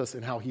is Jesus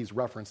and how he's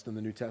referenced in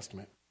the New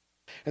Testament.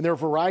 "And there are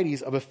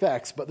varieties of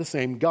effects, but the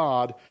same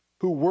God,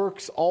 who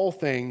works all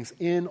things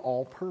in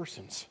all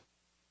persons."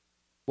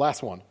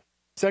 Last one,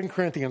 2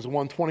 Corinthians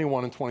 1,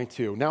 21 and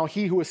 22. "Now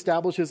he who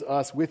establishes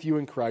us with you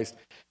in Christ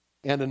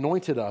and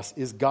anointed us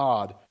is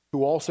God,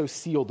 who also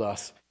sealed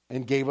us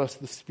and gave us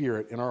the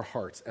Spirit in our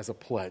hearts as a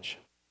pledge."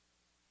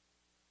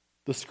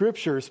 The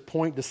scriptures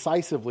point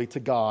decisively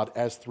to God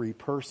as three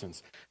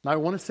persons. Now I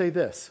want to say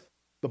this.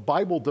 The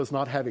Bible does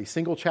not have a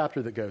single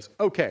chapter that goes,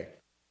 "Okay,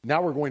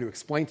 now we're going to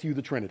explain to you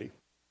the Trinity."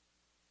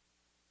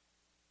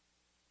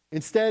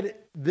 Instead,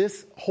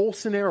 this whole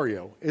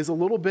scenario is a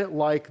little bit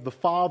like the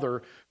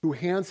father who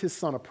hands his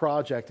son a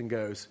project and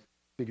goes,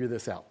 "Figure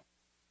this out."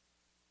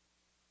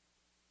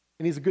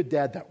 And he's a good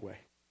dad that way,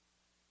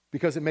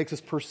 because it makes us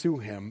pursue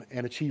him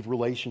and achieve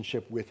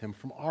relationship with him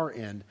from our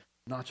end,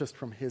 not just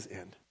from his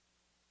end.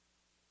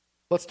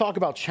 Let's talk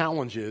about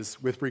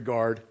challenges with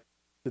regard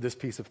to this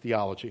piece of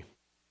theology.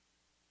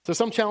 So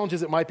some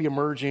challenges that might be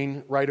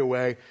emerging right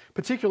away,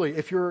 particularly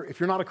if you're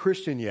not a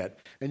Christian yet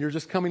and you're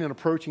just coming and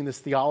approaching this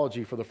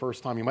theology for the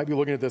first time, you might be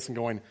looking at this and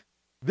going,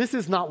 "This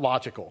is not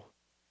logical.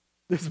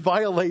 This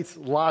violates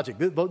logic.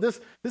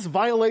 This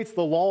violates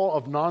the law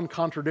of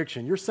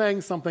non-contradiction. You're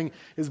saying something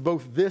is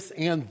both this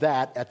and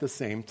that at the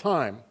same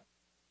time."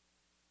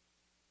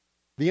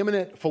 The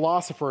eminent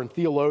philosopher and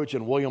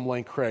theologian William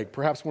Lane Craig,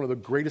 perhaps one of the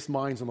greatest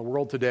minds in the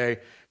world today,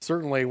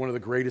 certainly one of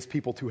the greatest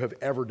people to have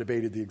ever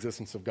debated the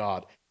existence of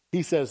God,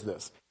 he says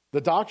this: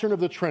 "The doctrine of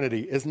the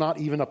Trinity is not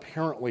even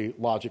apparently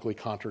logically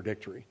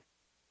contradictory.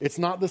 It's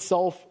not the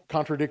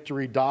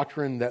self-contradictory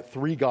doctrine that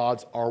three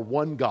gods are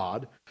one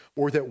God,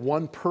 or that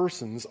one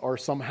persons are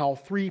somehow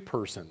three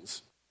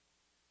persons."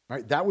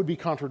 Right? That would be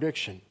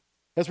contradiction.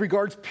 As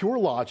regards pure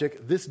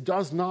logic, this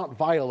does not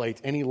violate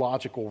any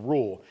logical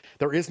rule.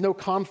 There is no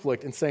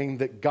conflict in saying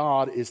that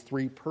God is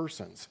three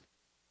persons.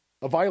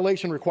 A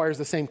violation requires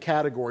the same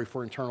category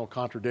for internal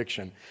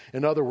contradiction.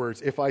 In other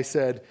words, if I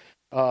said,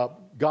 our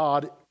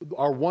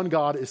one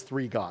God is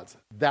three gods,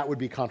 that would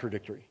be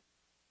contradictory.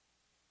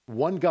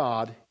 One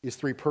God is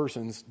three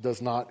persons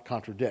does not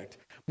contradict.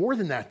 More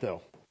than that,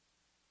 though,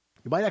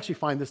 you might actually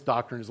find this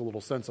doctrine is a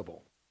little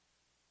sensible.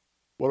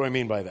 What do I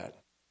mean by that?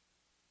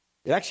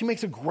 It actually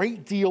makes a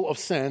great deal of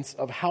sense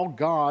of how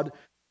God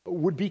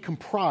would be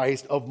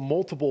comprised of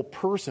multiple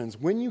persons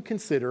when you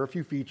consider a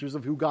few features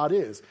of who God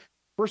is.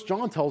 1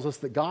 John tells us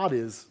that God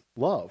is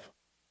love.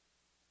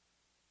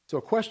 So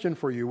a question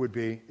for you would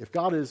be, if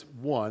God is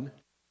one,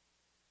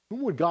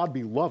 whom would God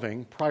be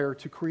loving prior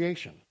to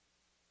creation?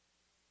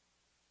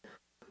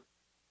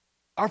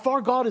 If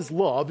our God is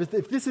love,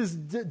 if this is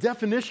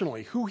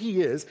definitionally who he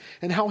is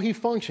and how he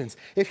functions,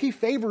 if he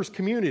favors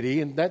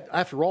community, and that,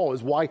 after all,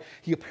 is why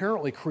he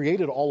apparently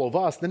created all of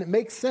us, then it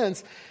makes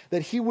sense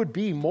that he would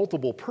be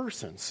multiple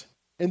persons.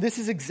 And this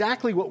is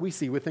exactly what we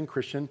see within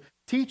Christian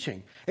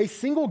teaching. A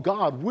single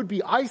God would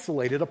be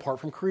isolated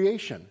apart from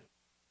creation.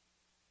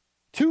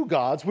 Two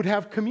gods would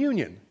have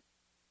communion,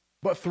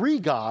 but three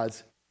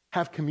gods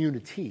have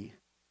community.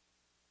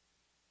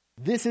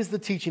 This is the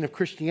teaching of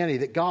Christianity,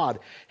 that God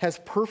has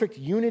perfect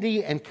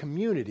unity and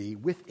community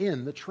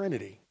within the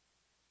Trinity.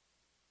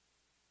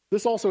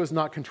 This also is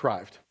not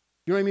contrived.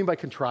 You know what I mean by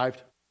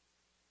contrived?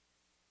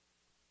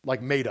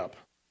 Like made up,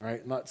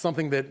 right? Not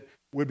something that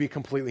would be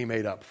completely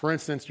made up. For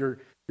instance, your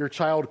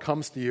child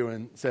comes to you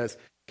and says,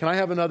 Can I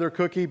have another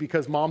cookie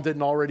because mom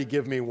didn't already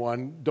give me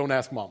one? Don't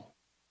ask mom.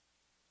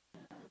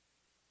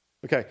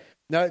 Okay.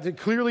 Now,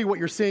 clearly what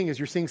you're seeing is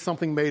you're seeing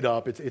something made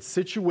up. It's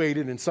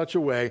situated in such a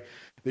way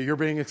that you're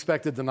being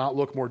expected to not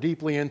look more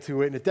deeply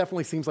into it, and it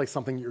definitely seems like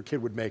something your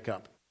kid would make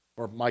up,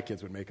 or my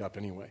kids would make up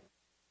anyway.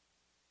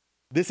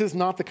 This is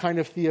not the kind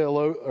of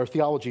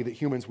theology that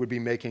humans would be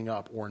making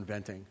up or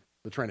inventing,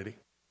 the Trinity.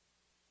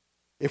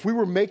 If we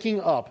were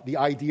making up the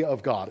idea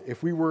of God,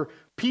 if we were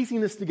piecing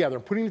this together,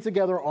 putting it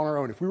together on our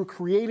own, if we were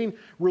creating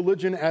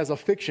religion as a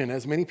fiction,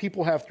 as many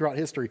people have throughout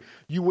history,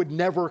 you would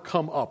never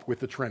come up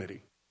with the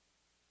Trinity.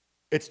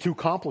 It's too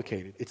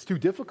complicated. It's too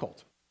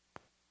difficult.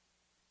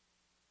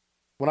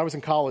 When I was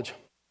in college,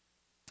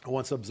 I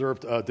once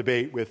observed a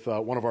debate with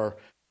one of our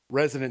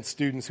resident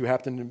students who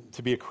happened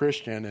to be a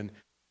Christian, and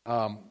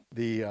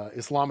the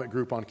Islamic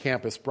group on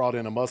campus brought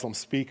in a Muslim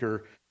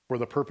speaker for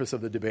the purpose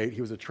of the debate.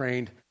 He was a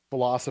trained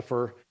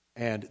philosopher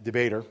and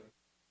debater,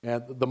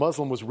 and the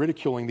Muslim was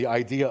ridiculing the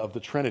idea of the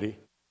Trinity,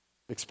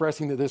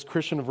 expressing that this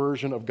Christian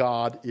version of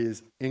God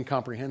is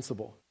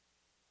incomprehensible.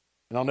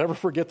 And I'll never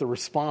forget the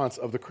response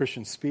of the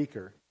Christian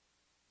speaker.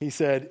 He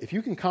said, if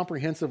you can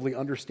comprehensively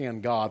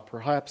understand God,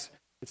 perhaps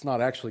it's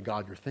not actually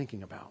God you're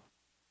thinking about.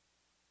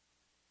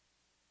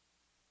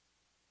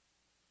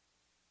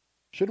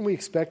 Shouldn't we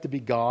expect to be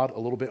God a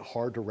little bit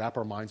hard to wrap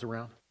our minds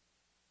around?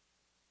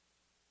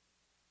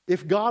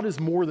 If God is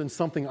more than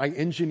something I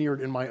engineered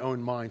in my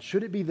own mind,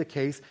 should it be the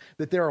case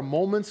that there are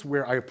moments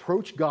where I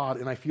approach God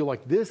and I feel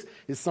like this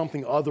is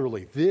something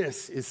otherly,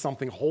 this is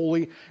something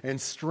holy and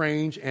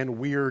strange and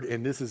weird,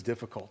 and this is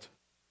difficult?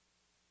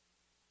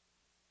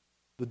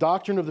 The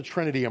doctrine of the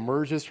Trinity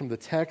emerges from the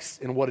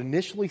text in what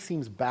initially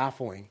seems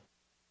baffling.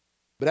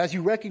 But as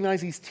you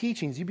recognize these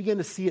teachings, you begin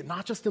to see it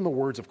not just in the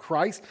words of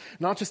Christ,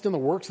 not just in the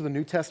works of the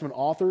New Testament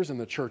authors and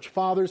the church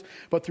fathers,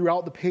 but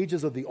throughout the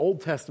pages of the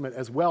Old Testament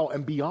as well.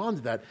 And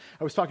beyond that,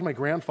 I was talking to my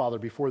grandfather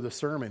before the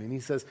sermon, and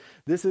he says,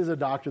 this is a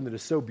doctrine that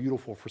is so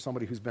beautiful for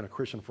somebody who's been a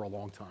Christian for a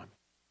long time.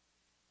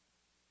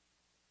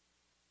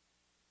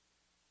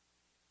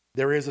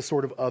 There is a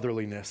sort of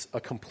otherliness, a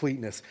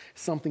completeness,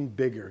 something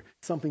bigger,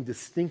 something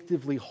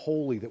distinctively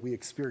holy that we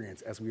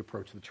experience as we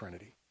approach the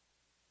Trinity.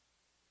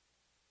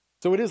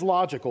 So it is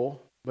logical,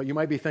 but you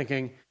might be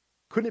thinking,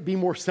 couldn't it be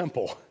more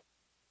simple?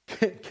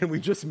 Can we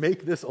just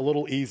make this a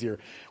little easier?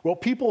 Well,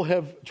 people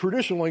have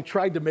traditionally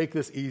tried to make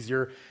this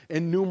easier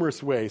in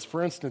numerous ways.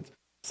 For instance,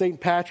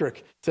 St.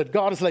 Patrick said,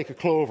 God is like a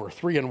clover,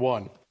 3 in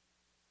 1.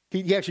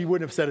 He actually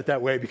wouldn't have said it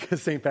that way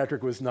because St.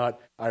 Patrick was not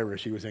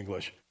Irish, he was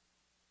English.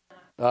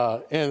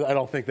 And I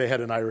don't think they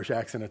had an Irish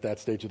accent at that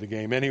stage of the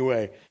game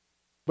anyway.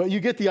 But you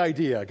get the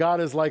idea.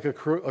 God is like a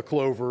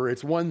clover.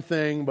 It's one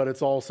thing, but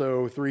it's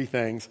also 3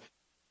 things.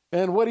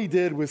 And what he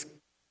did was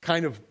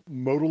kind of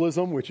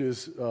modalism, which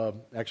is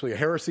actually a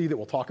heresy that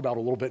we'll talk about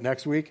a little bit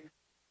next week.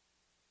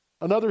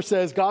 Another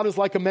says God is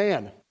like a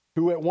man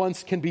who at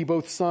once can be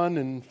both son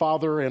and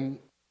father and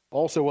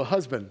also a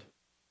husband.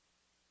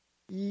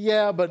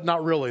 Yeah, but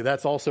not really.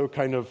 That's also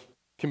kind of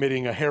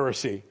committing a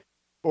heresy.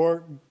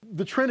 Or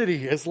the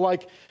Trinity is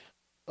like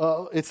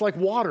it's like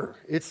water.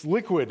 It's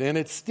liquid and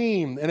it's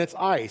steam and it's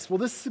ice. Well,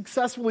 this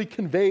successfully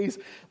conveys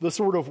the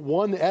sort of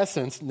one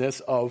essence-ness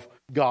of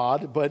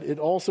God, but it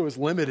also is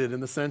limited in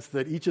the sense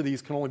that each of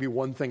these can only be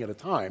one thing at a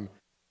time,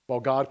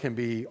 while God can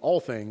be all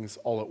things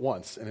all at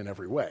once and in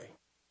every way.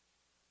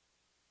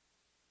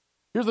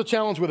 Here's the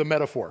challenge with a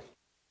metaphor.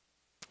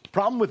 The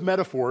problem with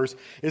metaphors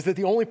is that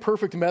the only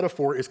perfect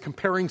metaphor is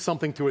comparing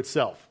something to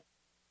itself.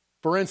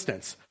 For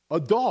instance, a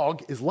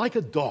dog is like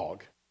a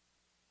dog.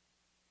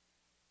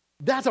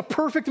 That's a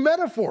perfect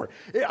metaphor.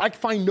 I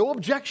find no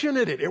objection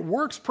in it. It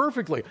works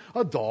perfectly.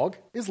 A dog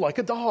is like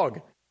a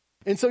dog.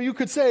 And so you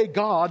could say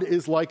God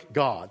is like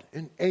God.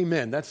 And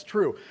amen, that's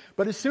true.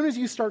 But as soon as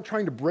you start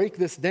trying to break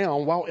this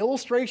down, while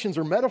illustrations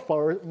or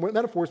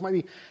metaphors might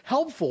be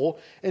helpful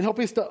in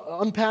helping us to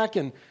unpack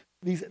and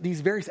these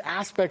various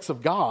aspects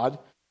of God,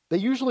 they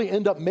usually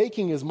end up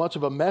making as much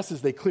of a mess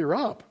as they clear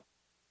up.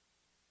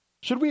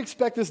 Should we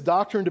expect this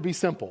doctrine to be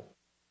simple?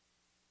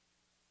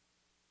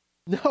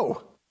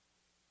 No.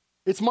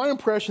 It's my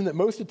impression that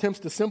most attempts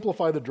to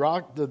simplify the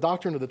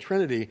doctrine of the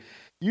Trinity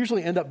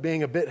usually end up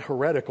being a bit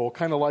heretical,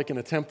 kind of like an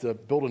attempt to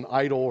build an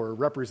idol or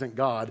represent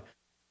God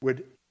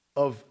would,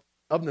 of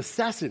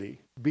necessity,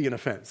 be an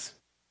offense.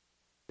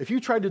 If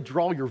you tried to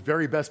draw your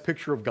very best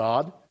picture of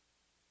God,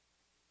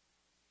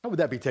 how would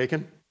that be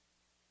taken?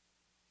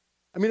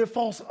 I mean, it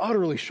falls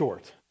utterly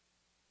short.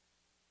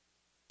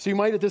 So you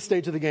might at this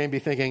stage of the game be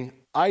thinking,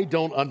 I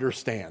don't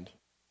understand.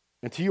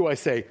 And to you I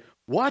say,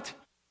 what?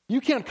 You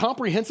can't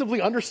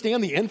comprehensively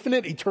understand the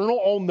infinite, eternal,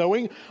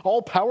 all-knowing,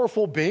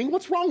 all-powerful being?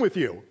 What's wrong with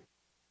you?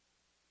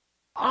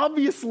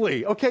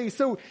 Obviously. Okay,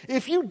 so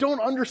if you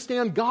don't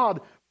understand God,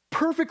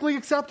 perfectly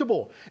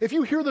acceptable. If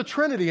you hear the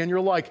Trinity and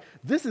you're like,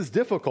 this is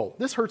difficult,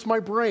 this hurts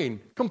my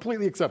brain,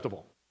 completely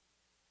acceptable.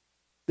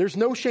 There's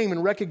no shame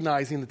in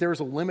recognizing that there is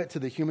a limit to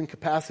the human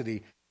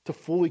capacity to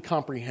fully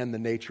comprehend the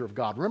nature of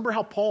God. Remember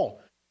how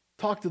Paul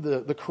talked to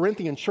the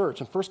Corinthian church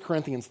in 1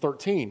 Corinthians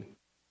 13.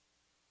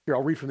 Here,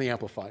 I'll read from the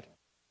Amplified.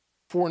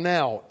 For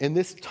now, in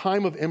this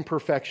time of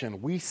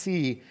imperfection, we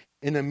see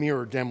in a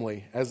mirror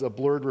dimly, as a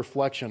blurred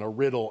reflection, a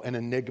riddle, an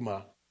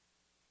enigma.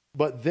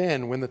 But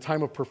then, when the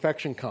time of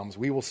perfection comes,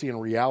 we will see in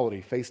reality,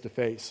 face to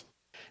face.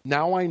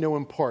 Now I know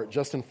in part,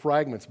 just in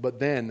fragments, but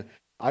then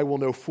I will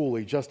know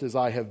fully, just as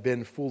I have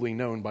been fully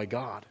known by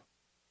God.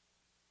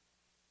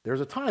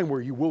 There's a time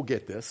where you will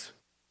get this.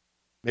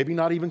 Maybe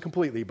not even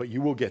completely, but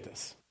you will get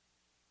this.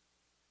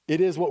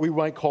 It is what we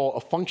might call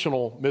a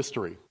functional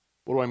mystery.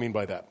 What do I mean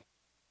by that?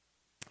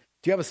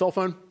 Do you have a cell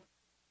phone?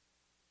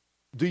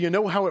 Do you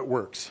know how it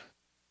works?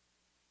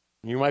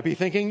 You might be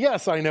thinking,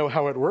 yes, I know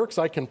how it works.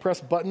 I can press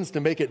buttons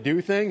to make it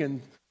do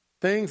things.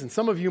 And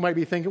some of you might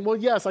be thinking, well,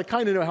 yes, I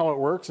kind of know how it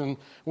works. And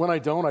when I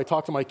don't, I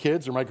talk to my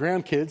kids or my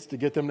grandkids to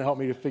get them to help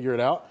me to figure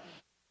it out.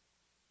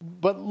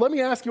 But let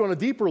me ask you on a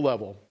deeper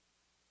level.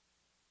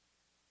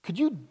 Could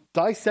you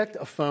dissect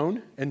a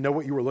phone and know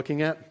what you were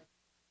looking at?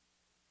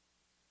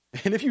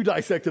 And if you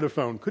dissected a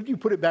phone, could you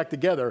put it back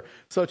together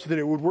such that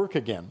it would work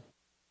again?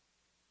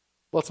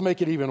 Let's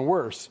make it even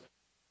worse.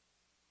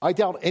 I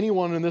doubt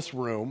anyone in this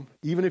room,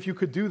 even if you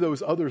could do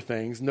those other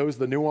things, knows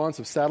the nuance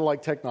of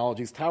satellite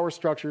technologies, tower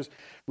structures,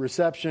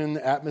 reception,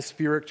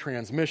 atmospheric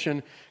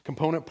transmission,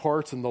 component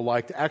parts, and the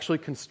like, to actually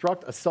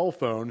construct a cell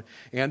phone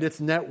and its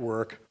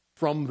network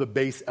from the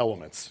base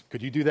elements.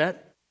 Could you do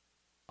that?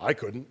 I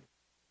couldn't.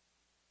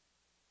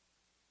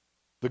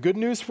 The good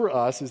news for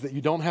us is that you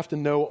don't have to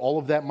know all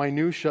of that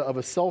minutia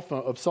of cell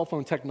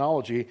phone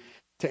technology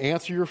to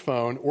answer your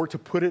phone or to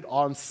put it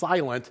on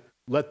silent.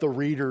 Let the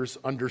readers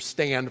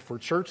understand for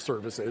church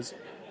services,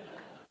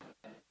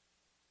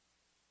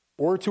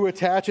 or to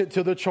attach it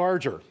to the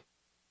charger.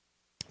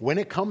 When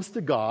it comes to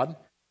God,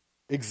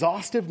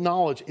 exhaustive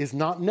knowledge is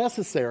not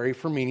necessary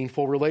for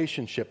meaningful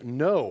relationship.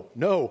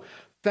 No.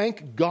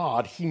 Thank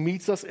God he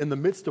meets us in the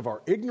midst of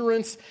our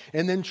ignorance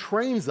and then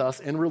trains us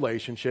in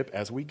relationship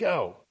as we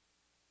go.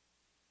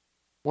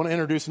 I want to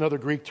introduce another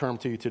Greek term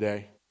to you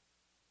today.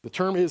 The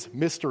term is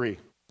mystery.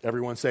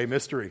 Everyone say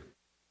mystery.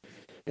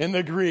 In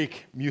the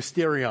Greek,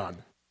 mysterion.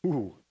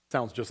 Ooh,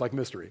 sounds just like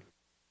mystery.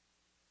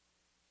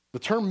 The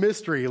term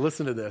mystery,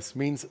 listen to this,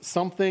 means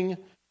something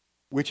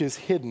which is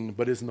hidden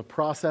but is in the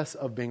process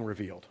of being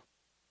revealed.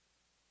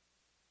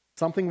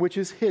 Something which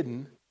is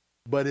hidden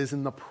but is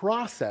in the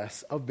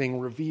process of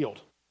being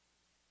revealed.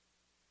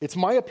 It's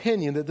my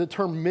opinion that the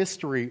term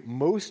mystery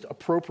most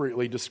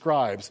appropriately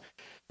describes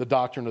the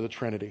doctrine of the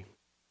Trinity.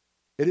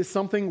 It is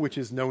something which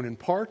is known in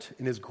part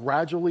and is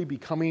gradually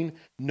becoming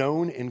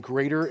known in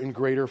greater and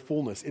greater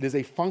fullness. It is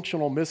a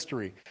functional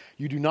mystery.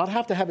 You do not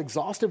have to have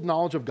exhaustive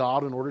knowledge of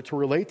God in order to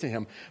relate to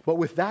him. But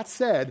with that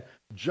said,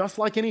 just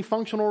like any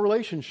functional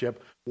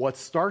relationship, what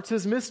starts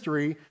as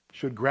mystery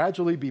should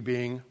gradually be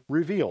being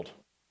revealed.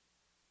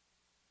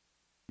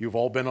 You've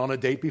all been on a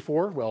date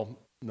before? Well,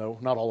 no,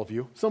 not all of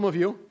you. Some of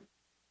you.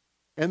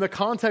 In the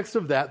context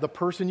of that, the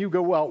person you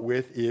go out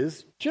with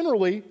is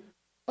generally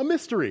a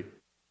mystery.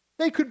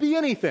 They could be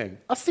anything.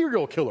 A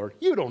serial killer.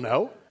 You don't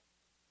know.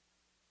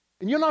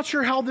 And you're not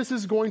sure how this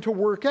is going to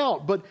work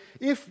out. But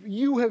if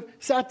you have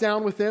sat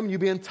down with them, you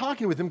begin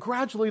talking with them,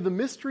 gradually the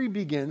mystery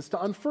begins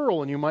to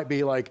unfurl. And you might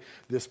be like,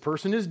 this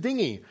person is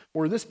dingy.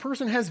 Or this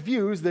person has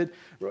views that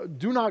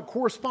do not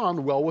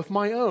correspond well with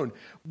my own.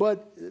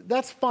 But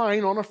that's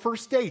fine on a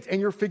first date. And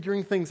you're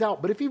figuring things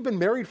out. But if you've been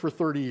married for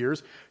 30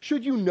 years,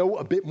 should you know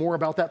a bit more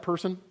about that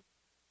person?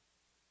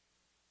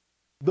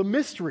 The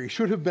mystery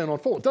should have been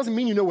unfolded. It doesn't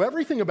mean you know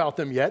everything about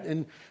them yet,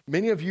 and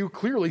many of you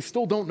clearly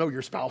still don't know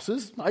your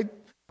spouses.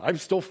 I'm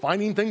still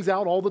finding things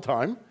out all the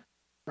time,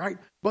 right?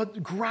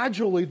 But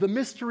gradually, the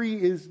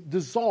mystery is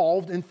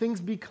dissolved and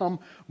things become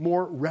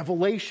more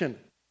revelation.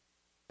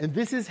 And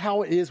this is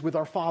how it is with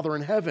our Father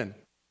in heaven.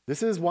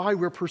 This is why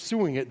we're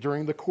pursuing it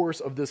during the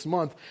course of this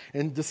month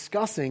and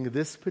discussing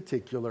this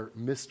particular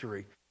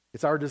mystery.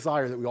 It's our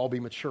desire that we all be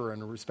mature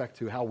in respect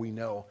to how we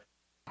know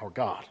our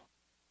God.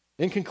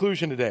 In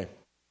conclusion today,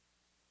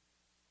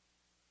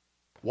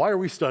 why are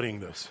we studying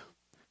this?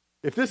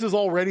 If this is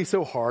already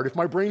so hard, if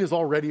my brain is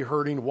already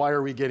hurting, why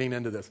are we getting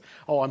into this?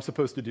 Oh, I'm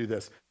supposed to do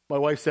this. My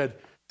wife said,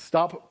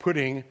 stop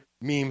putting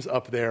memes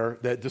up there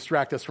that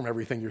distract us from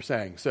everything you're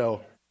saying.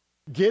 So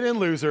get in,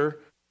 loser.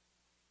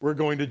 We're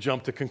going to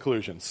jump to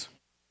conclusions.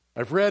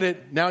 I've read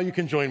it. Now you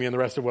can join me in the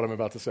rest of what I'm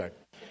about to say.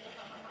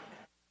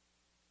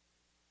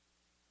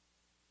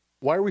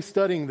 Why are we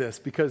studying this?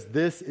 Because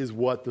this is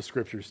what the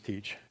Scriptures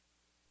teach.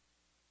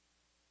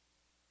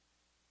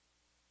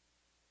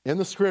 In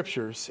the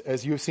Scriptures,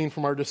 as you have seen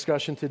from our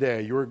discussion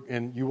today,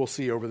 and you will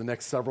see over the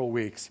next several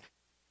weeks,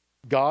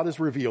 God is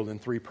revealed in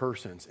three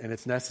persons, and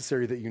it's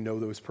necessary that you know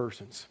those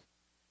persons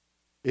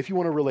if you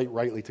want to relate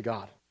rightly to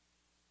God.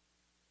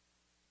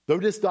 Though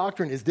this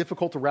doctrine is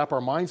difficult to wrap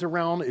our minds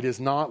around, it is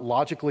not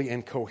logically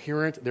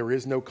incoherent. There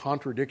is no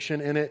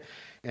contradiction in it.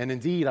 And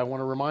indeed, I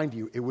want to remind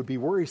you, it would be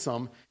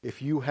worrisome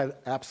if you had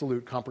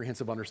absolute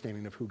comprehensive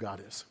understanding of who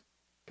God is,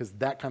 because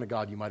that kind of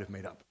God you might have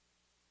made up.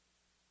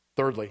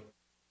 Thirdly,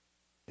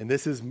 and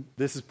this is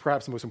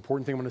perhaps the most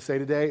important thing I'm going to say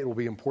today. It will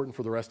be important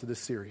for the rest of this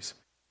series.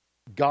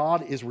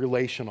 God is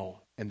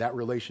relational, and that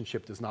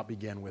relationship does not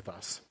begin with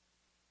us.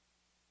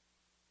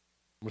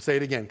 I'm going to say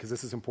it again because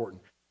this is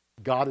important.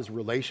 God is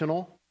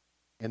relational,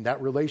 and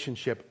that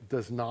relationship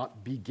does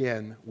not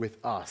begin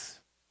with us.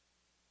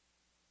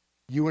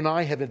 You and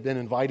I have been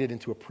invited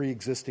into a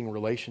pre-existing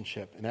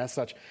relationship, and as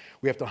such,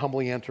 we have to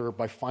humbly enter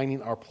by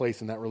finding our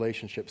place in that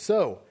relationship.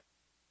 So,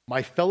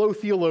 my fellow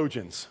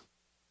theologians,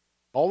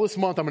 all this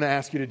month I'm going to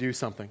ask you to do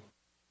something.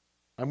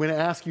 I'm going to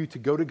ask you to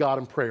go to God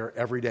in prayer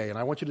every day, and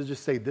I want you to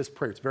just say this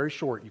prayer. It's very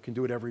short. You can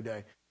do it every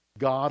day.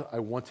 God, I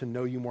want to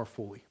know you more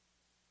fully.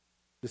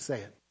 Just say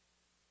it.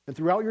 And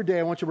throughout your day,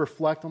 I want you to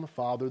reflect on the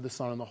Father, the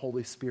Son, and the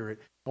Holy Spirit.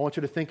 I want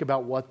you to think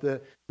about what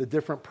the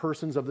different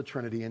persons of the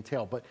Trinity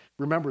entail. But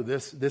remember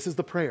this is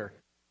the prayer.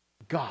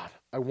 God,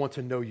 I want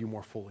to know you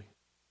more fully.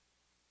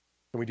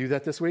 Can we do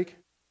that this week?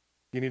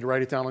 You need to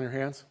write it down on your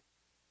hands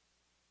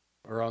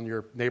or on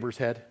your neighbor's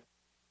head.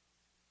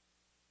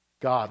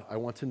 God, I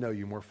want to know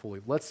you more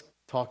fully. Let's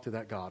talk to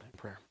that God in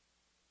prayer.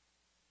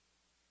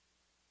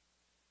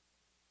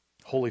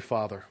 Holy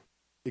Father,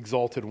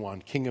 exalted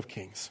one, King of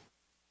kings,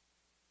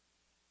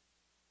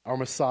 our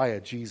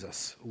Messiah,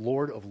 Jesus,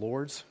 Lord of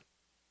lords,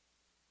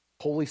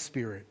 Holy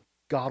Spirit,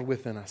 God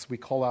within us, we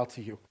call out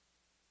to you.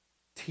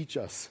 Teach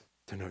us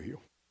to know you.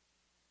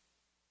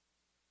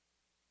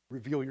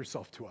 Reveal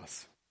yourself to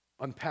us.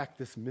 Unpack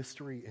this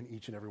mystery in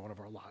each and every one of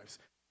our lives.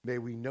 May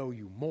we know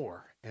you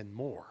more and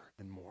more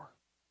and more.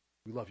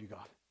 We love you,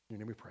 God. In your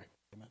name we pray.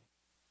 Amen.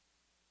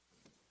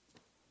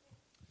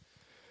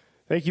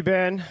 Thank you,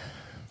 Ben,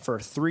 for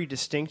 3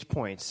 distinct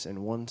points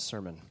in one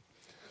sermon.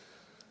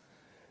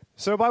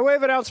 So by way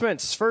of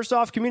announcements, first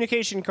off,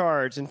 communication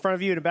cards. In front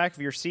of you in the back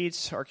of your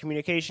seats are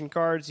communication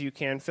cards. You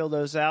can fill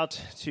those out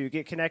to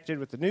get connected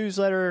with the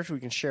newsletter. We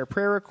can share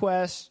prayer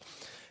requests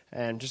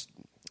and just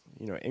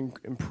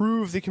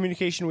improve the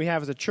communication we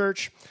have as a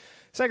church.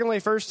 Secondly,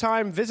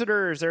 first-time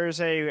visitors, there is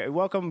a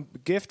welcome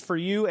gift for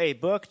you, a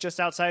book just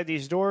outside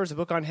these doors, a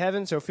book on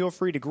heaven, so feel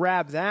free to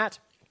grab that.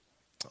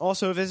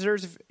 Also,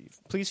 visitors,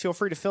 please feel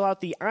free to fill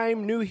out the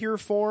I'm New Here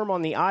form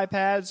on the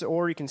iPads,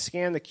 or you can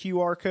scan the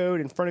QR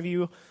code in front of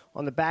you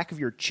on the back of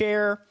your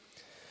chair.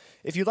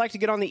 If you'd like to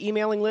get on the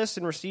emailing list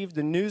and receive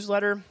the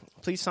newsletter,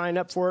 please sign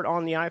up for it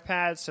on the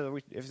iPad. So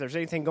if there's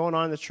anything going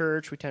on in the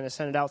church, we tend to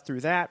send it out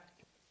through that.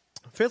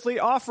 Fifthly,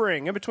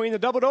 offering in between the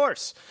double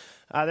doors.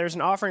 There's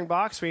an offering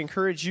box. We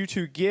encourage you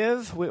to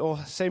give. We'll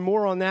say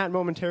more on that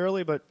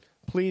momentarily, but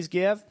please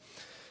give.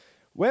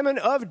 Women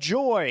of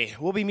Joy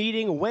will be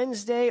meeting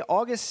Wednesday,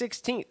 August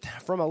 16th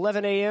from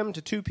 11 a.m.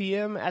 to 2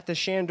 p.m. at the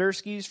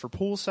Shanderskis for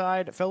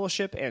poolside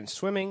fellowship and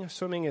swimming.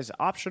 Swimming is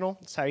optional.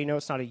 That's how you know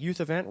it's not a youth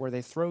event where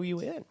they throw you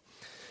in.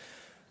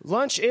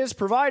 Lunch is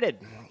provided.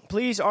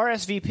 Please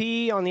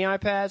RSVP on the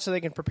iPad so they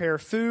can prepare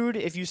food.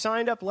 If you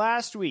signed up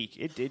last week,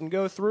 it didn't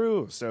go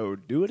through, so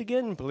do it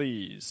again,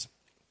 please.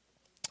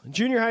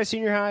 Junior high,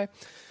 senior high.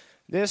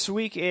 This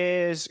week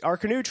is our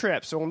canoe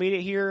trip, so we'll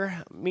meet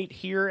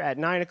here at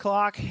 9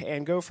 o'clock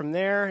and go from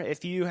there.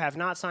 If you have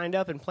not signed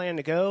up and plan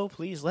to go,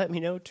 please let me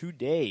know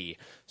today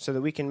so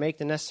that we can make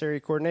the necessary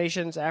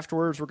coordinations.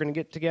 Afterwards, we're going to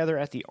get together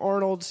at the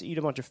Arnold's, eat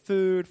a bunch of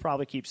food,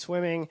 probably keep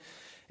swimming,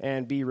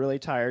 and be really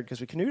tired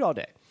because we canoed all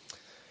day.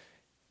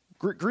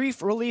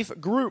 Grief Relief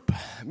Group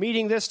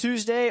meeting this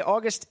Tuesday,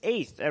 August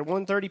 8th at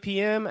 1:30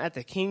 p.m. at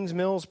the Kings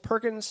Mills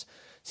Perkins.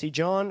 See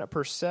John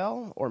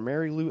Purcell or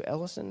Mary Lou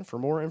Ellison for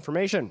more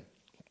information.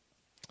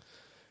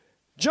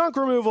 Junk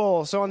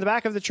removal. So on the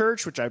back of the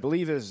church, which I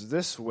believe is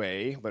this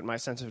way, but my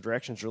sense of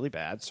direction is really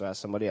bad, so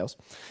ask somebody else,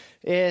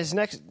 is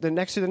next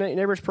to the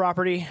neighbor's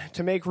property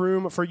to make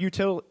room for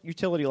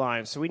utility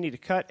lines. So we need to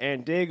cut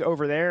and dig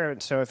over there.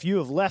 And so if you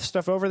have left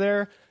stuff over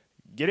there,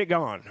 get it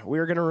gone.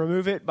 We're going to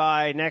remove it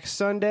by next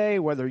Sunday,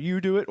 whether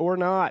you do it or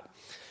not.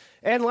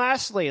 And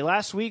lastly,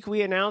 last week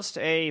we announced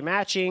a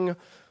matching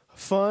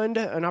fund,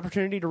 an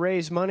opportunity to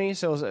raise money.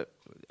 So it was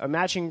a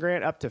matching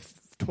grant up to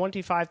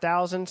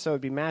 $25,000, so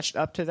it'd be matched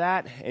up to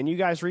that, and you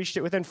guys reached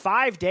it within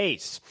 5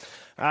 days.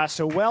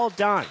 So well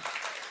done.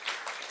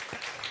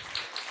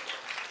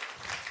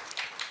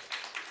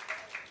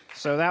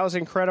 So that was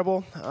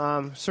incredible.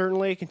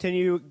 Certainly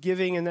continue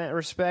giving in that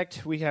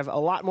respect. We have a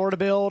lot more to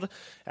build.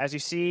 As you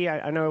see,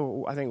 I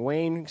think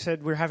Wayne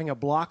said we're having a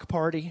block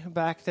party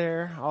back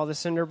there, all the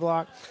cinder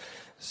block.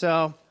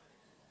 So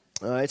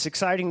it's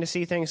exciting to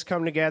see things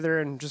come together,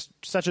 and just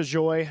such a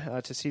joy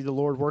to see the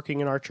Lord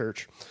working in our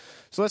church.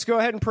 So let's go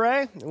ahead and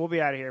pray, and we'll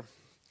be out of here.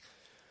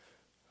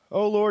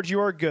 Oh, Lord,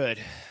 you are good.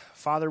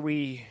 Father,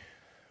 we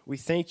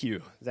thank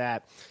you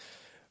that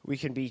we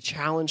can be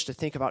challenged to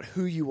think about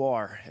who you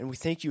are, and we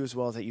thank you as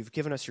well that you've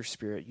given us your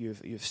Spirit.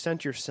 You've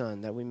sent your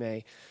Son that we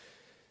may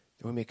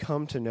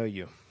come to know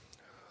you.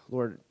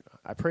 Lord,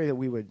 I pray that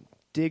we would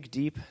dig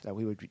deep, that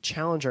we would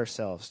challenge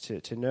ourselves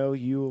to know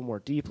you more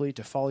deeply,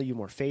 to follow you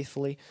more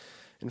faithfully.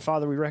 And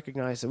Father, we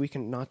recognize that we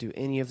cannot do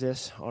any of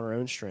this on our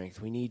own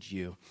strength. We need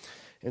you.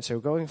 And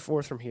so going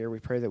forth from here, we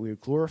pray that we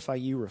would glorify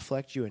you,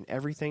 reflect you in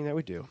everything that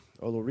we do.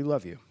 Oh, Lord, we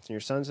love you. In your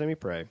Son's name we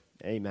pray.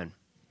 Amen.